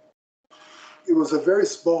 It was a very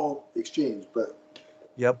small exchange, but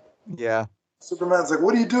Yep. Yeah. Superman's like,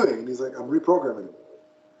 "What are you doing?" And he's like, "I'm reprogramming him."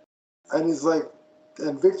 And he's like,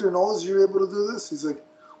 "And Victor knows you're able to do this." He's like,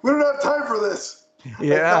 "We don't have time for this." Like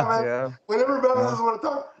Yeah. Batman, Yeah. whenever Batman Yeah. doesn't want to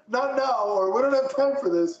talk, not now, or we don't have time for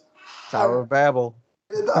this. And Tower of Babel.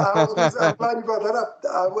 I'm glad you brought that up.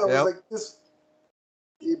 I was Yep. like, this.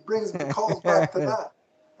 It calls back to that,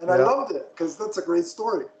 and I Yep. loved it because that's a great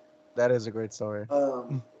story. That is a great story.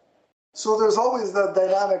 So there's always that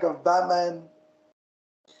dynamic of Batman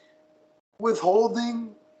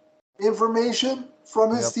withholding information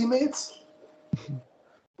from his Yep. teammates,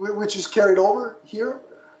 which is carried over here,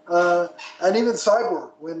 and even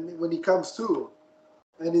Cyborg when he comes to,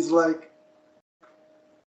 and he's like,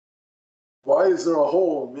 "Why is there a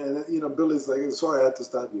hole?" And Billy's like, "Sorry, I had to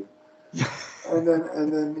stab you." And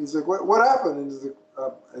then he's like, "What happened?" And he's like,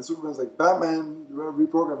 and Superman's like, "Batman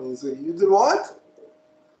reprogramming." He's like, "You did what?"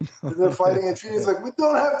 And they're fighting a tree. He's like, "We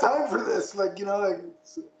don't have time for this."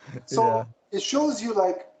 So Yeah. it shows you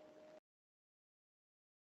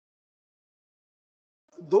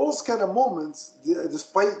those kind of moments,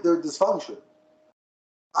 despite their dysfunction.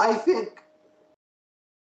 I think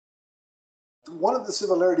one of the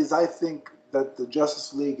similarities I think that the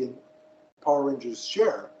Justice League and Power Rangers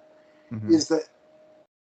share Mhm. is that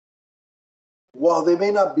while they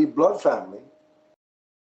may not be blood family,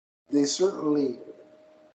 they certainly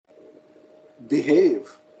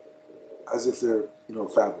behave as if they're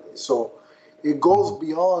family. So it goes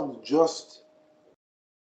beyond just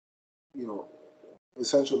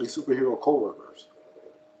essentially superhero co-workers.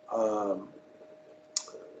 Um,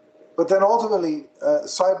 but then ultimately,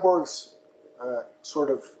 Cyborg's sort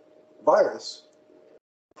of virus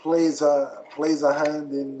plays a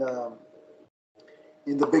hand in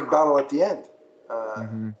the big battle at the end.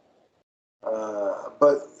 Mhm.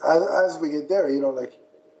 But as we get there,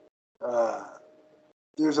 uh,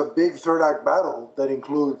 there's a big third act battle that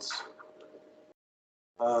includes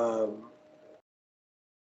um,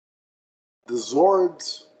 the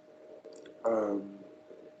Zords, um,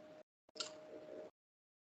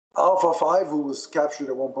 Alpha 5, who was captured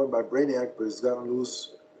at one point by Brainiac but has gotten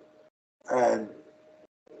loose, and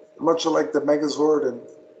much like the Megazord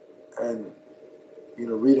and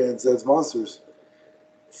Rita and Zed's monsters,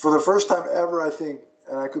 for the first time ever, I think,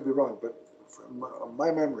 and I could be wrong, but from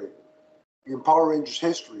my memory, in Power Rangers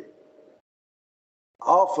history,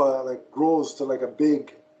 Alpha grows to a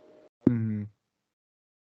big Mhm.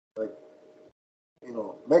 like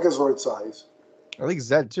Megazord size. I think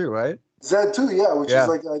Zed too, right? Zed too, yeah, which is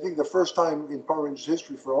Yeah. I think the first time in Power Rangers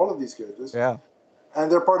history for all of these characters. Yeah.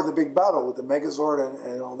 And they're part of the big battle with the Megazord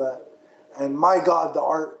and all that. And my God, the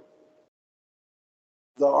art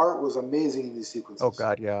was amazing in these sequences. Oh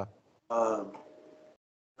God, yeah. Um,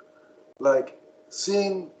 like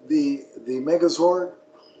seeing the Megazord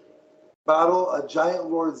battle a giant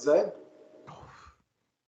Lord Zed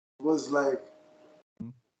was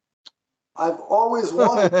I've always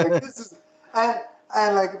wanted like this is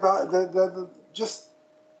and like the just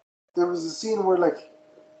there was a scene where like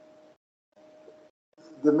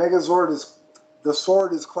the Megazord is the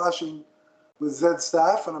sword is clashing with Zed's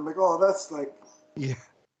staff, and I'm like, oh, that's like Yeah.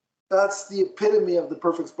 that's the epitome of the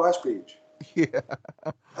perfect splash page. Yeah.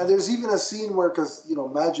 And there's even a scene where, because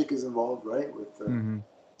magic is involved, right? With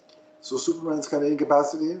so Superman's kind of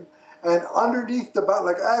incapacitated, and underneath the bat,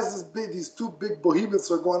 like as these two big behemoths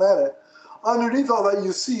are going at it, underneath all that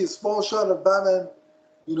you see a small shot of Batman,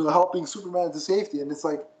 helping Superman to safety, and it's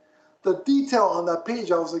like the detail on that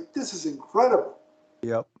page. I was like, this is incredible.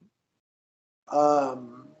 Yep.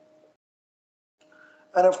 And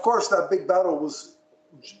of course, that big battle was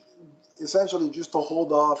essentially just to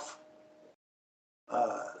hold off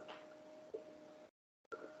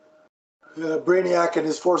Brainiac and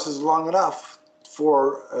his forces long enough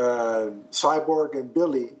for Cyborg and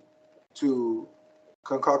Billy to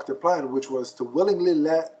concoct their plan, which was to willingly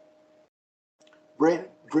let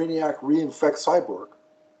Brainiac reinfect Cyborg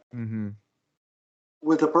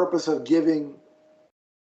with the purpose of giving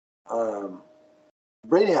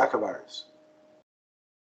Brainiac a virus.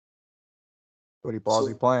 Pretty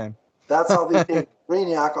ballsy plan. That's how they take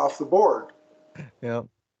Brainiac off the board. Yep.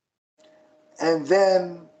 And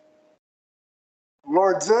then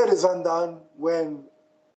Lord Zed is undone when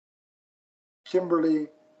Kimberly,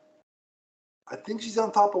 I think she's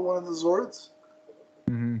on top of one of the Zords.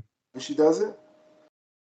 And she does it.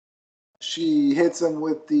 She hits him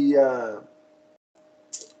with the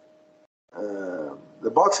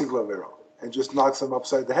boxing glove arrow and just knocks him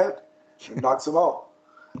upside the head and knocks him out.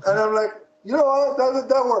 And I'm like, you know what?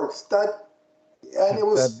 That works. And it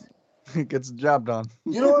was. That gets the job done.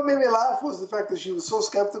 You know what made me laugh was the fact that she was so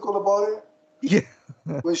skeptical about it. Yeah.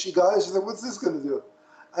 When she got it, she's like, "What's this going to do?"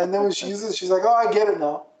 And then when she uses it, she's like, "Oh, I get it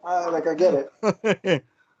now. I get it."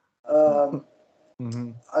 I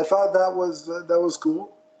thought that was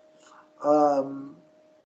cool.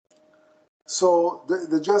 So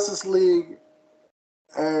the Justice League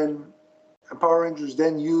and Power Rangers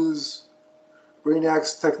then use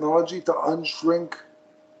Brainiac's technology to unshrink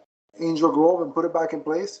Angel Grove and put it back in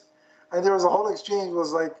place. And there was a whole exchange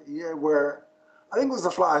was like, where I think it was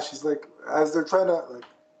the Flash. He's like, as they're trying to like.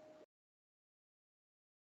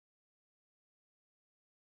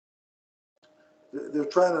 They're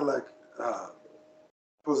trying to like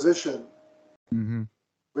position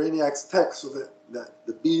Brainiac's tech so that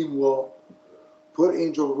the beam will put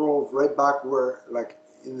Angel Grove right back where, like,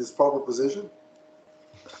 in this proper position.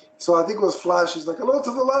 So I think it was Flash. He's like, hello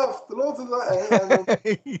to the left, hello to the left. And then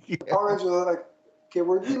the Power Rangers are like, okay,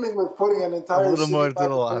 we're dealing with putting an entire a little city more to back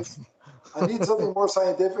the in left. place. I need something more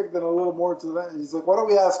scientific than a little more to the left. He's like, why don't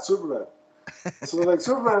we ask Superman? So they're like,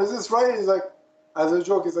 Superman, is this right? He's like, as a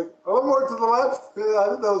joke, he's like, a little more to the left. I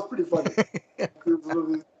thought that was pretty funny.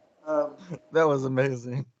 That was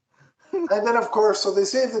amazing. And then, of course, so they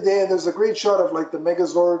save the day, and there's a great shot of like the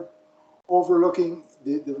Megazord overlooking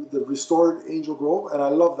the restored Angel Grove, and I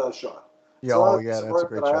love that shot. Yeah, so that's a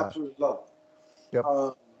great that shot. I absolutely love. Yep.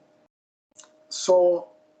 So,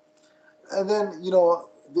 and then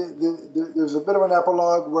there's a bit of an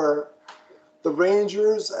epilogue where the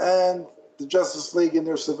Rangers and the Justice League in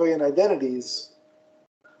their civilian identities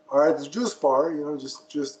are at the juice bar,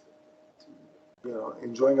 just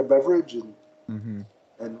enjoying a beverage and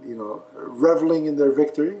reveling in their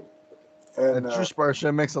victory. And the juice bar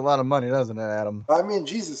sure makes a lot of money, doesn't it, Adam? I mean,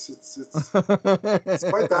 Jesus, it's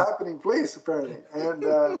quite the happening place apparently. And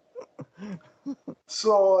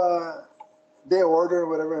so they order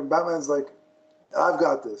whatever, and Batman's like, "I've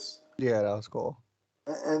got this." Yeah, that was cool.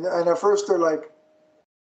 And at first they're like,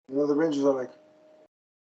 the Rangers are like,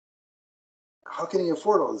 "How can he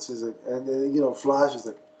afford all this?" He's like, and then, Flash is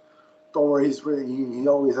like, "Don't worry, he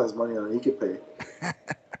always has money on it. He can pay."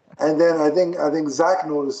 And then I think Zach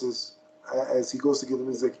notices as he goes to give him,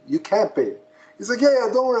 he's like, "You can't pay it." He's like, yeah,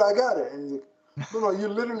 don't worry, I got it. And he's like, no, you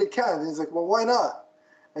literally can't. And he's like, well, why not?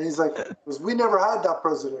 And he's like, because we never had that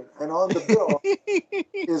president. And on the bill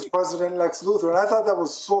is President Lex Luthor. And I thought that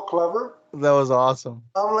was so clever. That was awesome.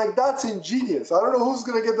 I'm like, that's ingenious. I don't know who's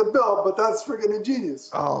going to get the bill, but that's freaking ingenious.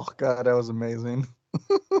 Oh, God, that was amazing.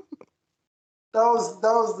 That was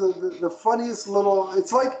the funniest little,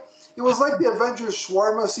 it was like the Avengers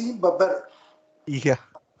shawarma scene, but better. Yeah.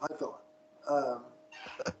 I thought.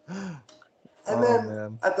 And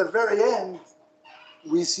then at the very end,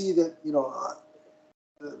 we see that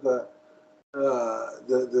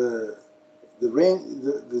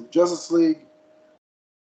the Justice League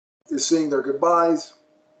is saying their goodbyes.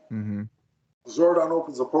 Zordon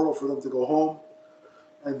opens a portal for them to go home,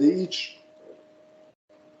 and they each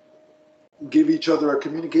give each other a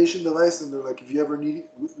communication device, and they're like, if we ever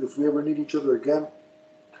need each other again,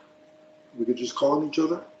 we could just call on each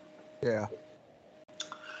other. Yeah.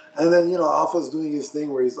 And then Alpha's doing his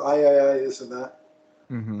thing where he's I this and that.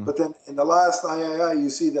 Mm-hmm. But then in the last I, you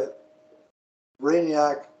see that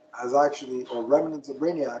Brainiac has actually, or remnants of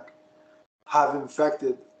Brainiac, have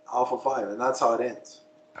infected Alpha 5, and that's how it ends.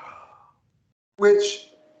 Which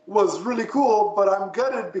was really cool, but I'm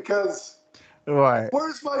gutted because Right.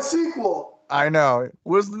 where's my sequel? I know.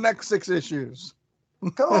 Where's the next 6 issues?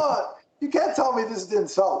 Come on. You can't tell me this didn't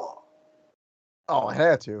sell well. Oh, I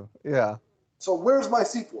had to. Yeah. So where's my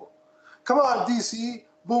sequel? Come on, DC,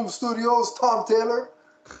 Boom Studios, Tom Taylor.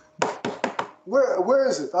 Where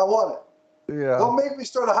is it? I want it. Yeah. Don't make me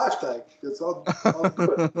start a hashtag. I'll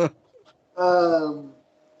do it.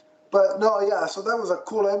 But no, yeah. So that was a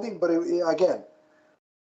cool ending. But again,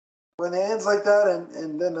 when it ends like that,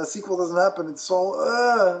 and then a sequel doesn't happen,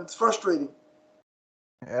 it's frustrating.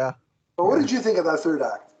 Yeah. But what did you think of that third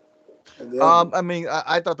act? I mean,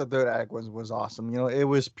 I thought the third act was awesome. It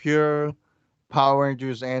was pure Power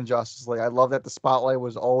Rangers and Justice League. I love that the spotlight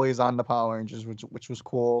was always on the Power Rangers, which was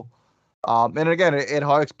cool. And again, it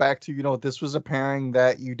harks back to, this was a pairing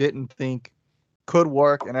that you didn't think could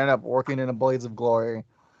work and ended up working in a Blades of Glory.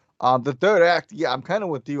 The third act, yeah, I'm kind of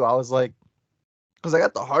with you. I was like, because I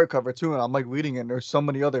got the hardcover too, and I'm like reading it, and there's so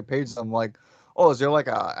many other pages. I'm like, oh, is there like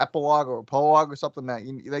a epilogue or a prologue or something that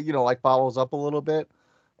like follows up a little bit?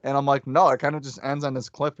 And I'm like, no, it kind of just ends on this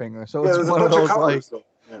cliffhanger. So it's one of those like,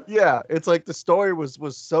 yeah, it's like the story was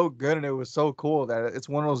so good and it was so cool that it's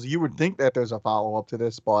one of those, you would think that there's a follow up to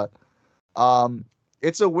this, but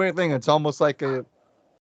it's a weird thing. It's almost like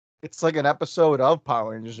it's like an episode of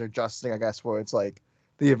Power Rangers or Justice League, I guess, where it's like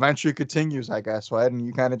the adventure continues, I guess, right? And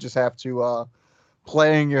you kind of just have to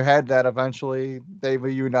play in your head that eventually they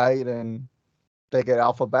reunite and they get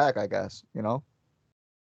Alpha back, I guess,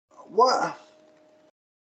 What?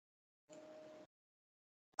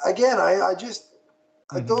 Again, I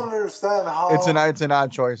don't understand how. It's an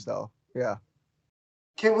odd choice, though. Yeah.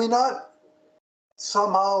 Can we not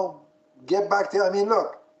somehow get back to? I mean,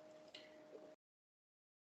 look,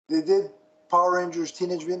 they did Power Rangers,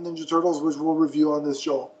 Teenage Mutant Ninja Turtles, which we'll review on this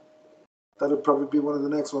show. That'll probably be one of the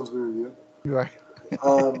next ones we review. Right.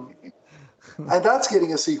 And that's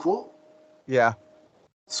getting a sequel. Yeah.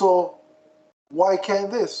 So why can't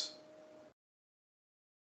this?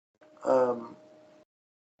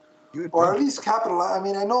 Or at least capitalize. I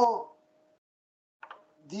mean, I know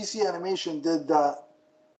DC Animation did the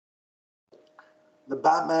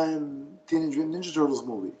Batman Teenage Mutant Ninja Turtles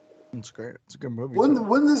movie. It's great. It's a good movie.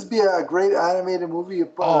 Wouldn't this be a great animated movie?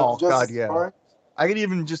 Oh, God, yeah. I could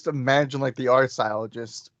even just imagine like the art style,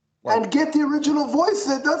 just like, and get the original voice.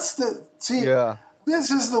 Yeah. This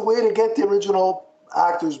is the way to get the original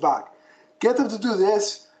actors back. Get them to do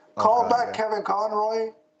this. Call back Kevin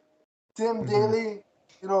Conroy, Tim Daly,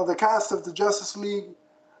 the cast of the Justice League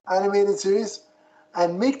animated series,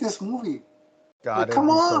 and make this movie. God, come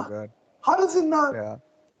on. So good. How does it not? Yeah.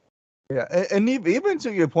 Yeah, and even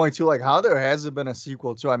to your point too, like how there hasn't been a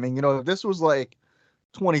sequel too. I mean, this was like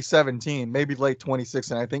 2017, maybe late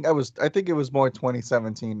 2016. I think it was more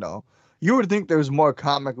 2017 though. You would think there's more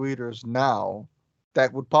comic readers now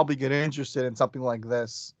that would probably get interested in something like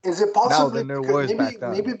this. Is it possible now than there was back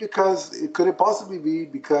then? Maybe could it possibly be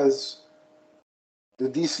because the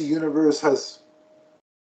DC universe has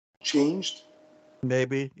changed?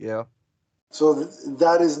 Maybe, yeah. So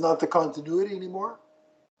that is not the continuity anymore?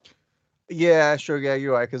 Yeah, sure. Yeah,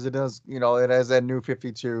 you're right. Because it does, it has that new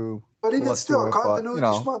 52. But even still,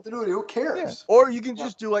 continuity, who cares? Yeah. Or you can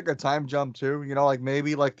just do like a time jump too. Like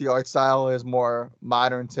maybe like the art style is more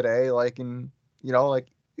modern today. Like like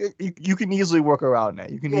you can easily work around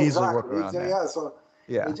that. You can easily work around that. Yeah. So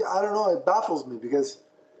I don't know. It baffles me because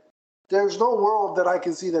there's no world that I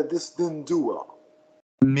can see that this didn't do well.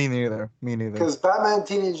 Me neither. Because Batman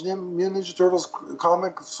Teenage Mutant Ninja Turtles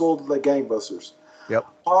comic sold like gangbusters. Yep.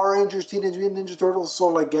 Power Rangers Teenage Mutant Ninja Turtles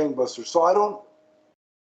sold like gangbusters. So I don't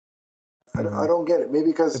get it. Maybe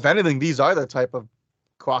because if anything, these are the type of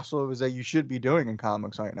crossovers that you should be doing in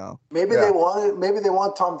comics right now. Maybe they want it. Maybe they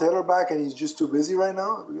want Tom Taylor back, and he's just too busy right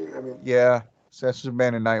now. I mean, yeah, so that's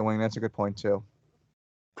Superman and Nightwing. That's a good point too.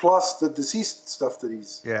 Plus the deceased stuff that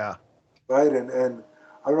he's right, and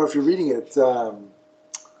I don't know if you're reading it.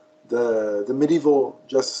 The medieval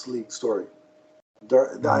Justice League story.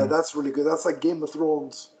 That's really good. That's like Game of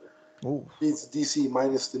Thrones meets DC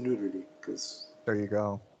minus the nudity. There you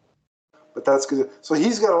go. But that's good. So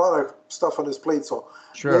he's got a lot of stuff on his plate. So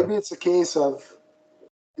maybe it's a case of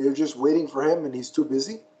they're just waiting for him and he's too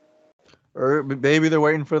busy. Or maybe they're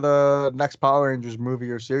waiting for the next Power Rangers movie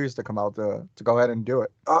or series to come out to go ahead and do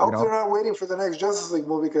it. I You hope they're know, not waiting for the next Justice League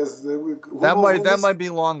movie because who knows when that this might be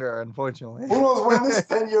longer, unfortunately. who knows when this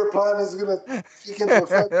 10-year plan is going to kick into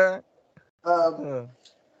effect. Um,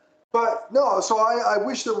 but no, so I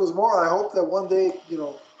wish there was more. I hope that one day,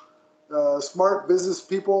 smart business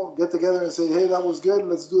people get together and say, hey, that was good,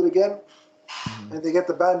 let's do it again. Mhm. And they get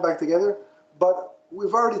the band back together. But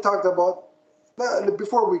we've already talked about,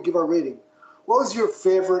 before we give our rating, what was your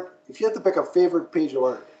favorite, if you had to pick a favorite page of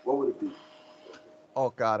art, what would it be? Oh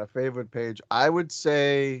God, a favorite page. I would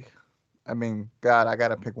say, I mean, God, I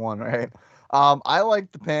gotta pick one, right? I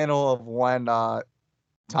like the panel of when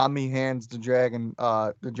Tommy hands the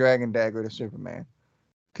dragon dagger to Superman,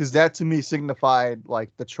 because that to me signified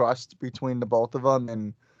like the trust between the both of them,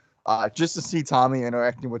 and just to see Tommy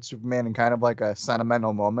interacting with Superman in kind of like a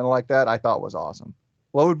sentimental moment like that, I thought was awesome.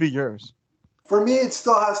 What would be yours? For me, it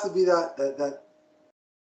still has to be that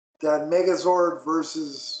Megazord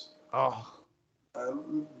versus Oh, uh,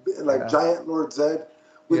 like yeah, Giant Lord Zed,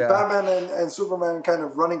 with yeah, Batman and Superman kind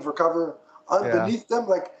of running for cover yeah. underneath them.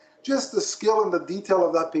 Like just the skill and the detail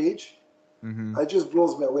of that page, Mm-hmm. it just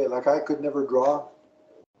blows me away. Like I could never draw,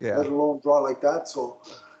 Yeah. let alone draw like that. So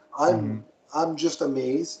Mm-hmm. I'm just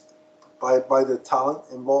amazed by the talent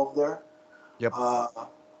involved there. Yep. Uh,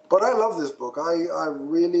 but I love this book. I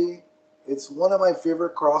really, it's one of my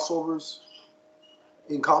favorite crossovers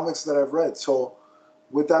in comics that I've read. So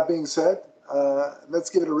with that being said, let's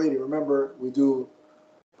give it a rating. Remember, we do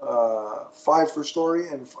 5 for story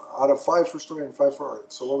and out of 5 for story and 5 for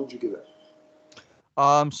art. So what would you give it?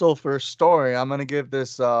 So for story, I'm gonna give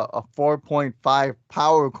this a 4.5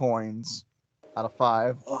 power coins out of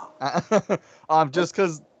 5. Oh, Just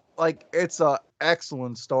because like it's a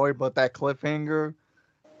excellent story, but that cliffhanger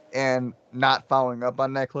and not following up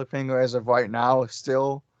on that cliffhanger as of right now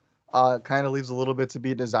still kind of leaves a little bit to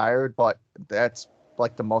be desired. But that's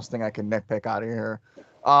like the most thing I can nitpick out of here.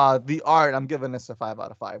 The art, I'm giving this a 5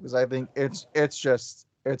 out of 5 because I think it's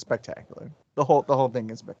spectacular. The whole thing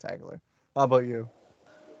is spectacular. How about you?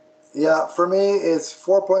 yeah, for me, it's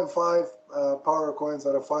 4.5 power coins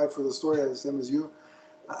out of 5 for the story, the same as you.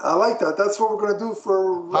 I like that. That's what we're going to do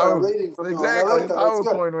for Power rating from now on. I like exactly that. That's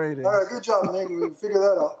good. PowerPoint All right, ratings. good job, Nick. We figured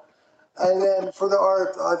that out. And then for the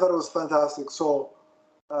art, I thought it was fantastic. So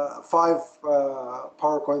 5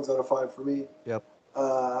 power coins out of 5 for me. Yep.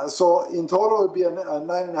 So in total, it'd be a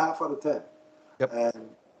 9.5 out of 10. Yep. And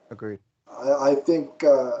Agreed. I think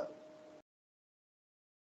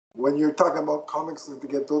when you're talking about comics to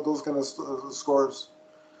get those kind of scores,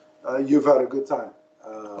 you've had a good time.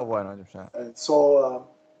 Oh, 100%. And so,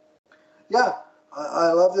 yeah,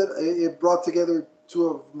 I loved it. It brought together 2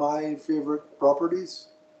 of my favorite properties.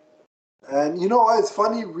 And it's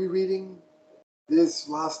funny rereading this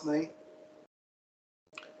last night.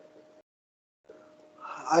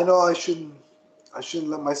 I know I shouldn't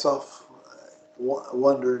let myself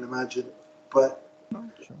wonder and imagine, but Oh,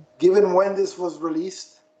 sure. given when this was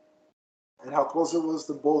released and how close it was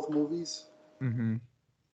to both movies, Mm-hmm.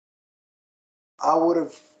 I would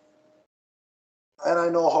have, and I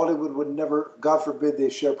know Hollywood would never, God forbid, they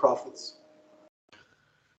share profits.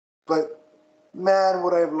 But man,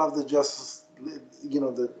 would I have loved the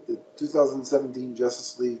 2017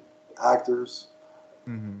 Justice League actors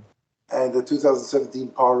Mm-hmm. and the 2017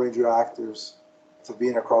 Power Ranger actors to be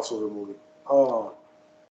in a crossover movie. Oh,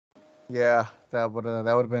 Yeah, that'd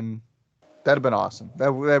have been awesome.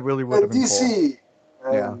 That really would have and been cool. DC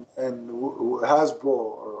Yeah. and Hasbro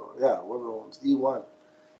or yeah, whoever owns E1.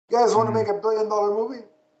 You guys want to Mm-hmm. make $1 billion movie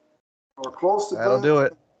or close to That'll billion?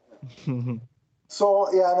 do it.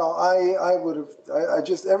 So yeah, no, I would have. I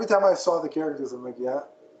just every time I saw the characters, I'm like, yeah,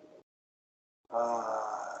 uh,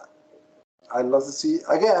 I'd love to see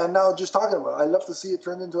again. Now just talking about, it, I'd love to see it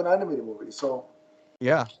turned into an animated movie. So,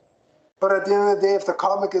 Yeah. but at the end of the day, if the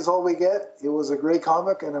comic is all we get, it was a great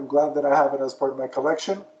comic, and I'm glad that I have it as part of my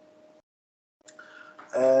collection.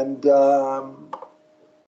 And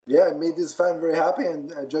yeah, it made this fan very happy,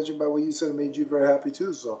 and judging by what you said, it made you very happy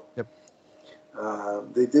too. So Yep.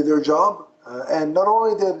 they did their job, and not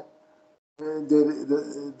only did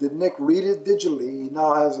Nick read it digitally, he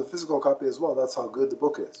now has a physical copy as well. That's how good the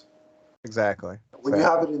book is. Exactly. When you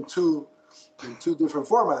have Exactly. it in two different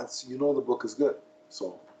formats, you know the book is good.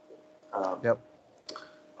 So, um, Yep.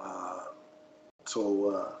 uh,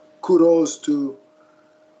 kudos to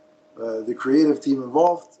the creative team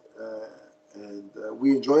involved, and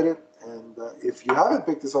we enjoyed it. And if you haven't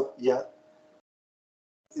picked this up yet,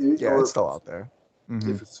 Yeah, or it's still out there. Mm-hmm.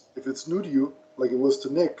 if it's new to you, like it was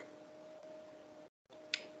to Nick,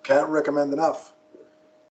 can't recommend enough.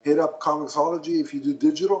 Hit up Comixology if you do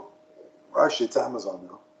digital. Actually, it's Amazon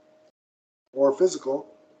now. Or physical.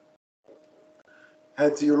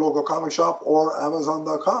 Head to your local comic shop or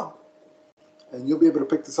Amazon.com. And you'll be able to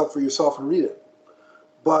pick this up for yourself and read it.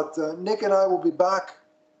 But Nick and I will be back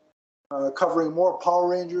covering more Power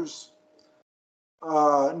Rangers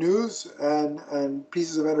news and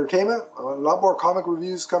pieces of entertainment. A lot more comic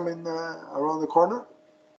reviews coming around the corner.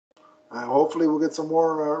 Hopefully we'll get some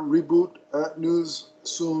more reboot news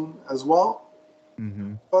soon as well.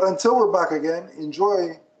 Mm-hmm. But until we're back again,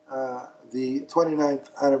 enjoy the 29th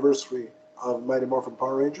anniversary of Mighty Morphin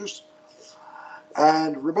Power Rangers.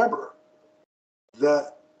 And remember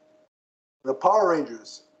that the Power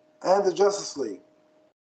Rangers and the Justice League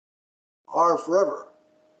are forever.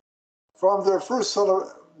 From their first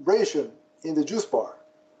celebration in the juice bar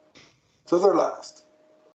to their last.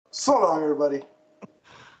 So long, everybody.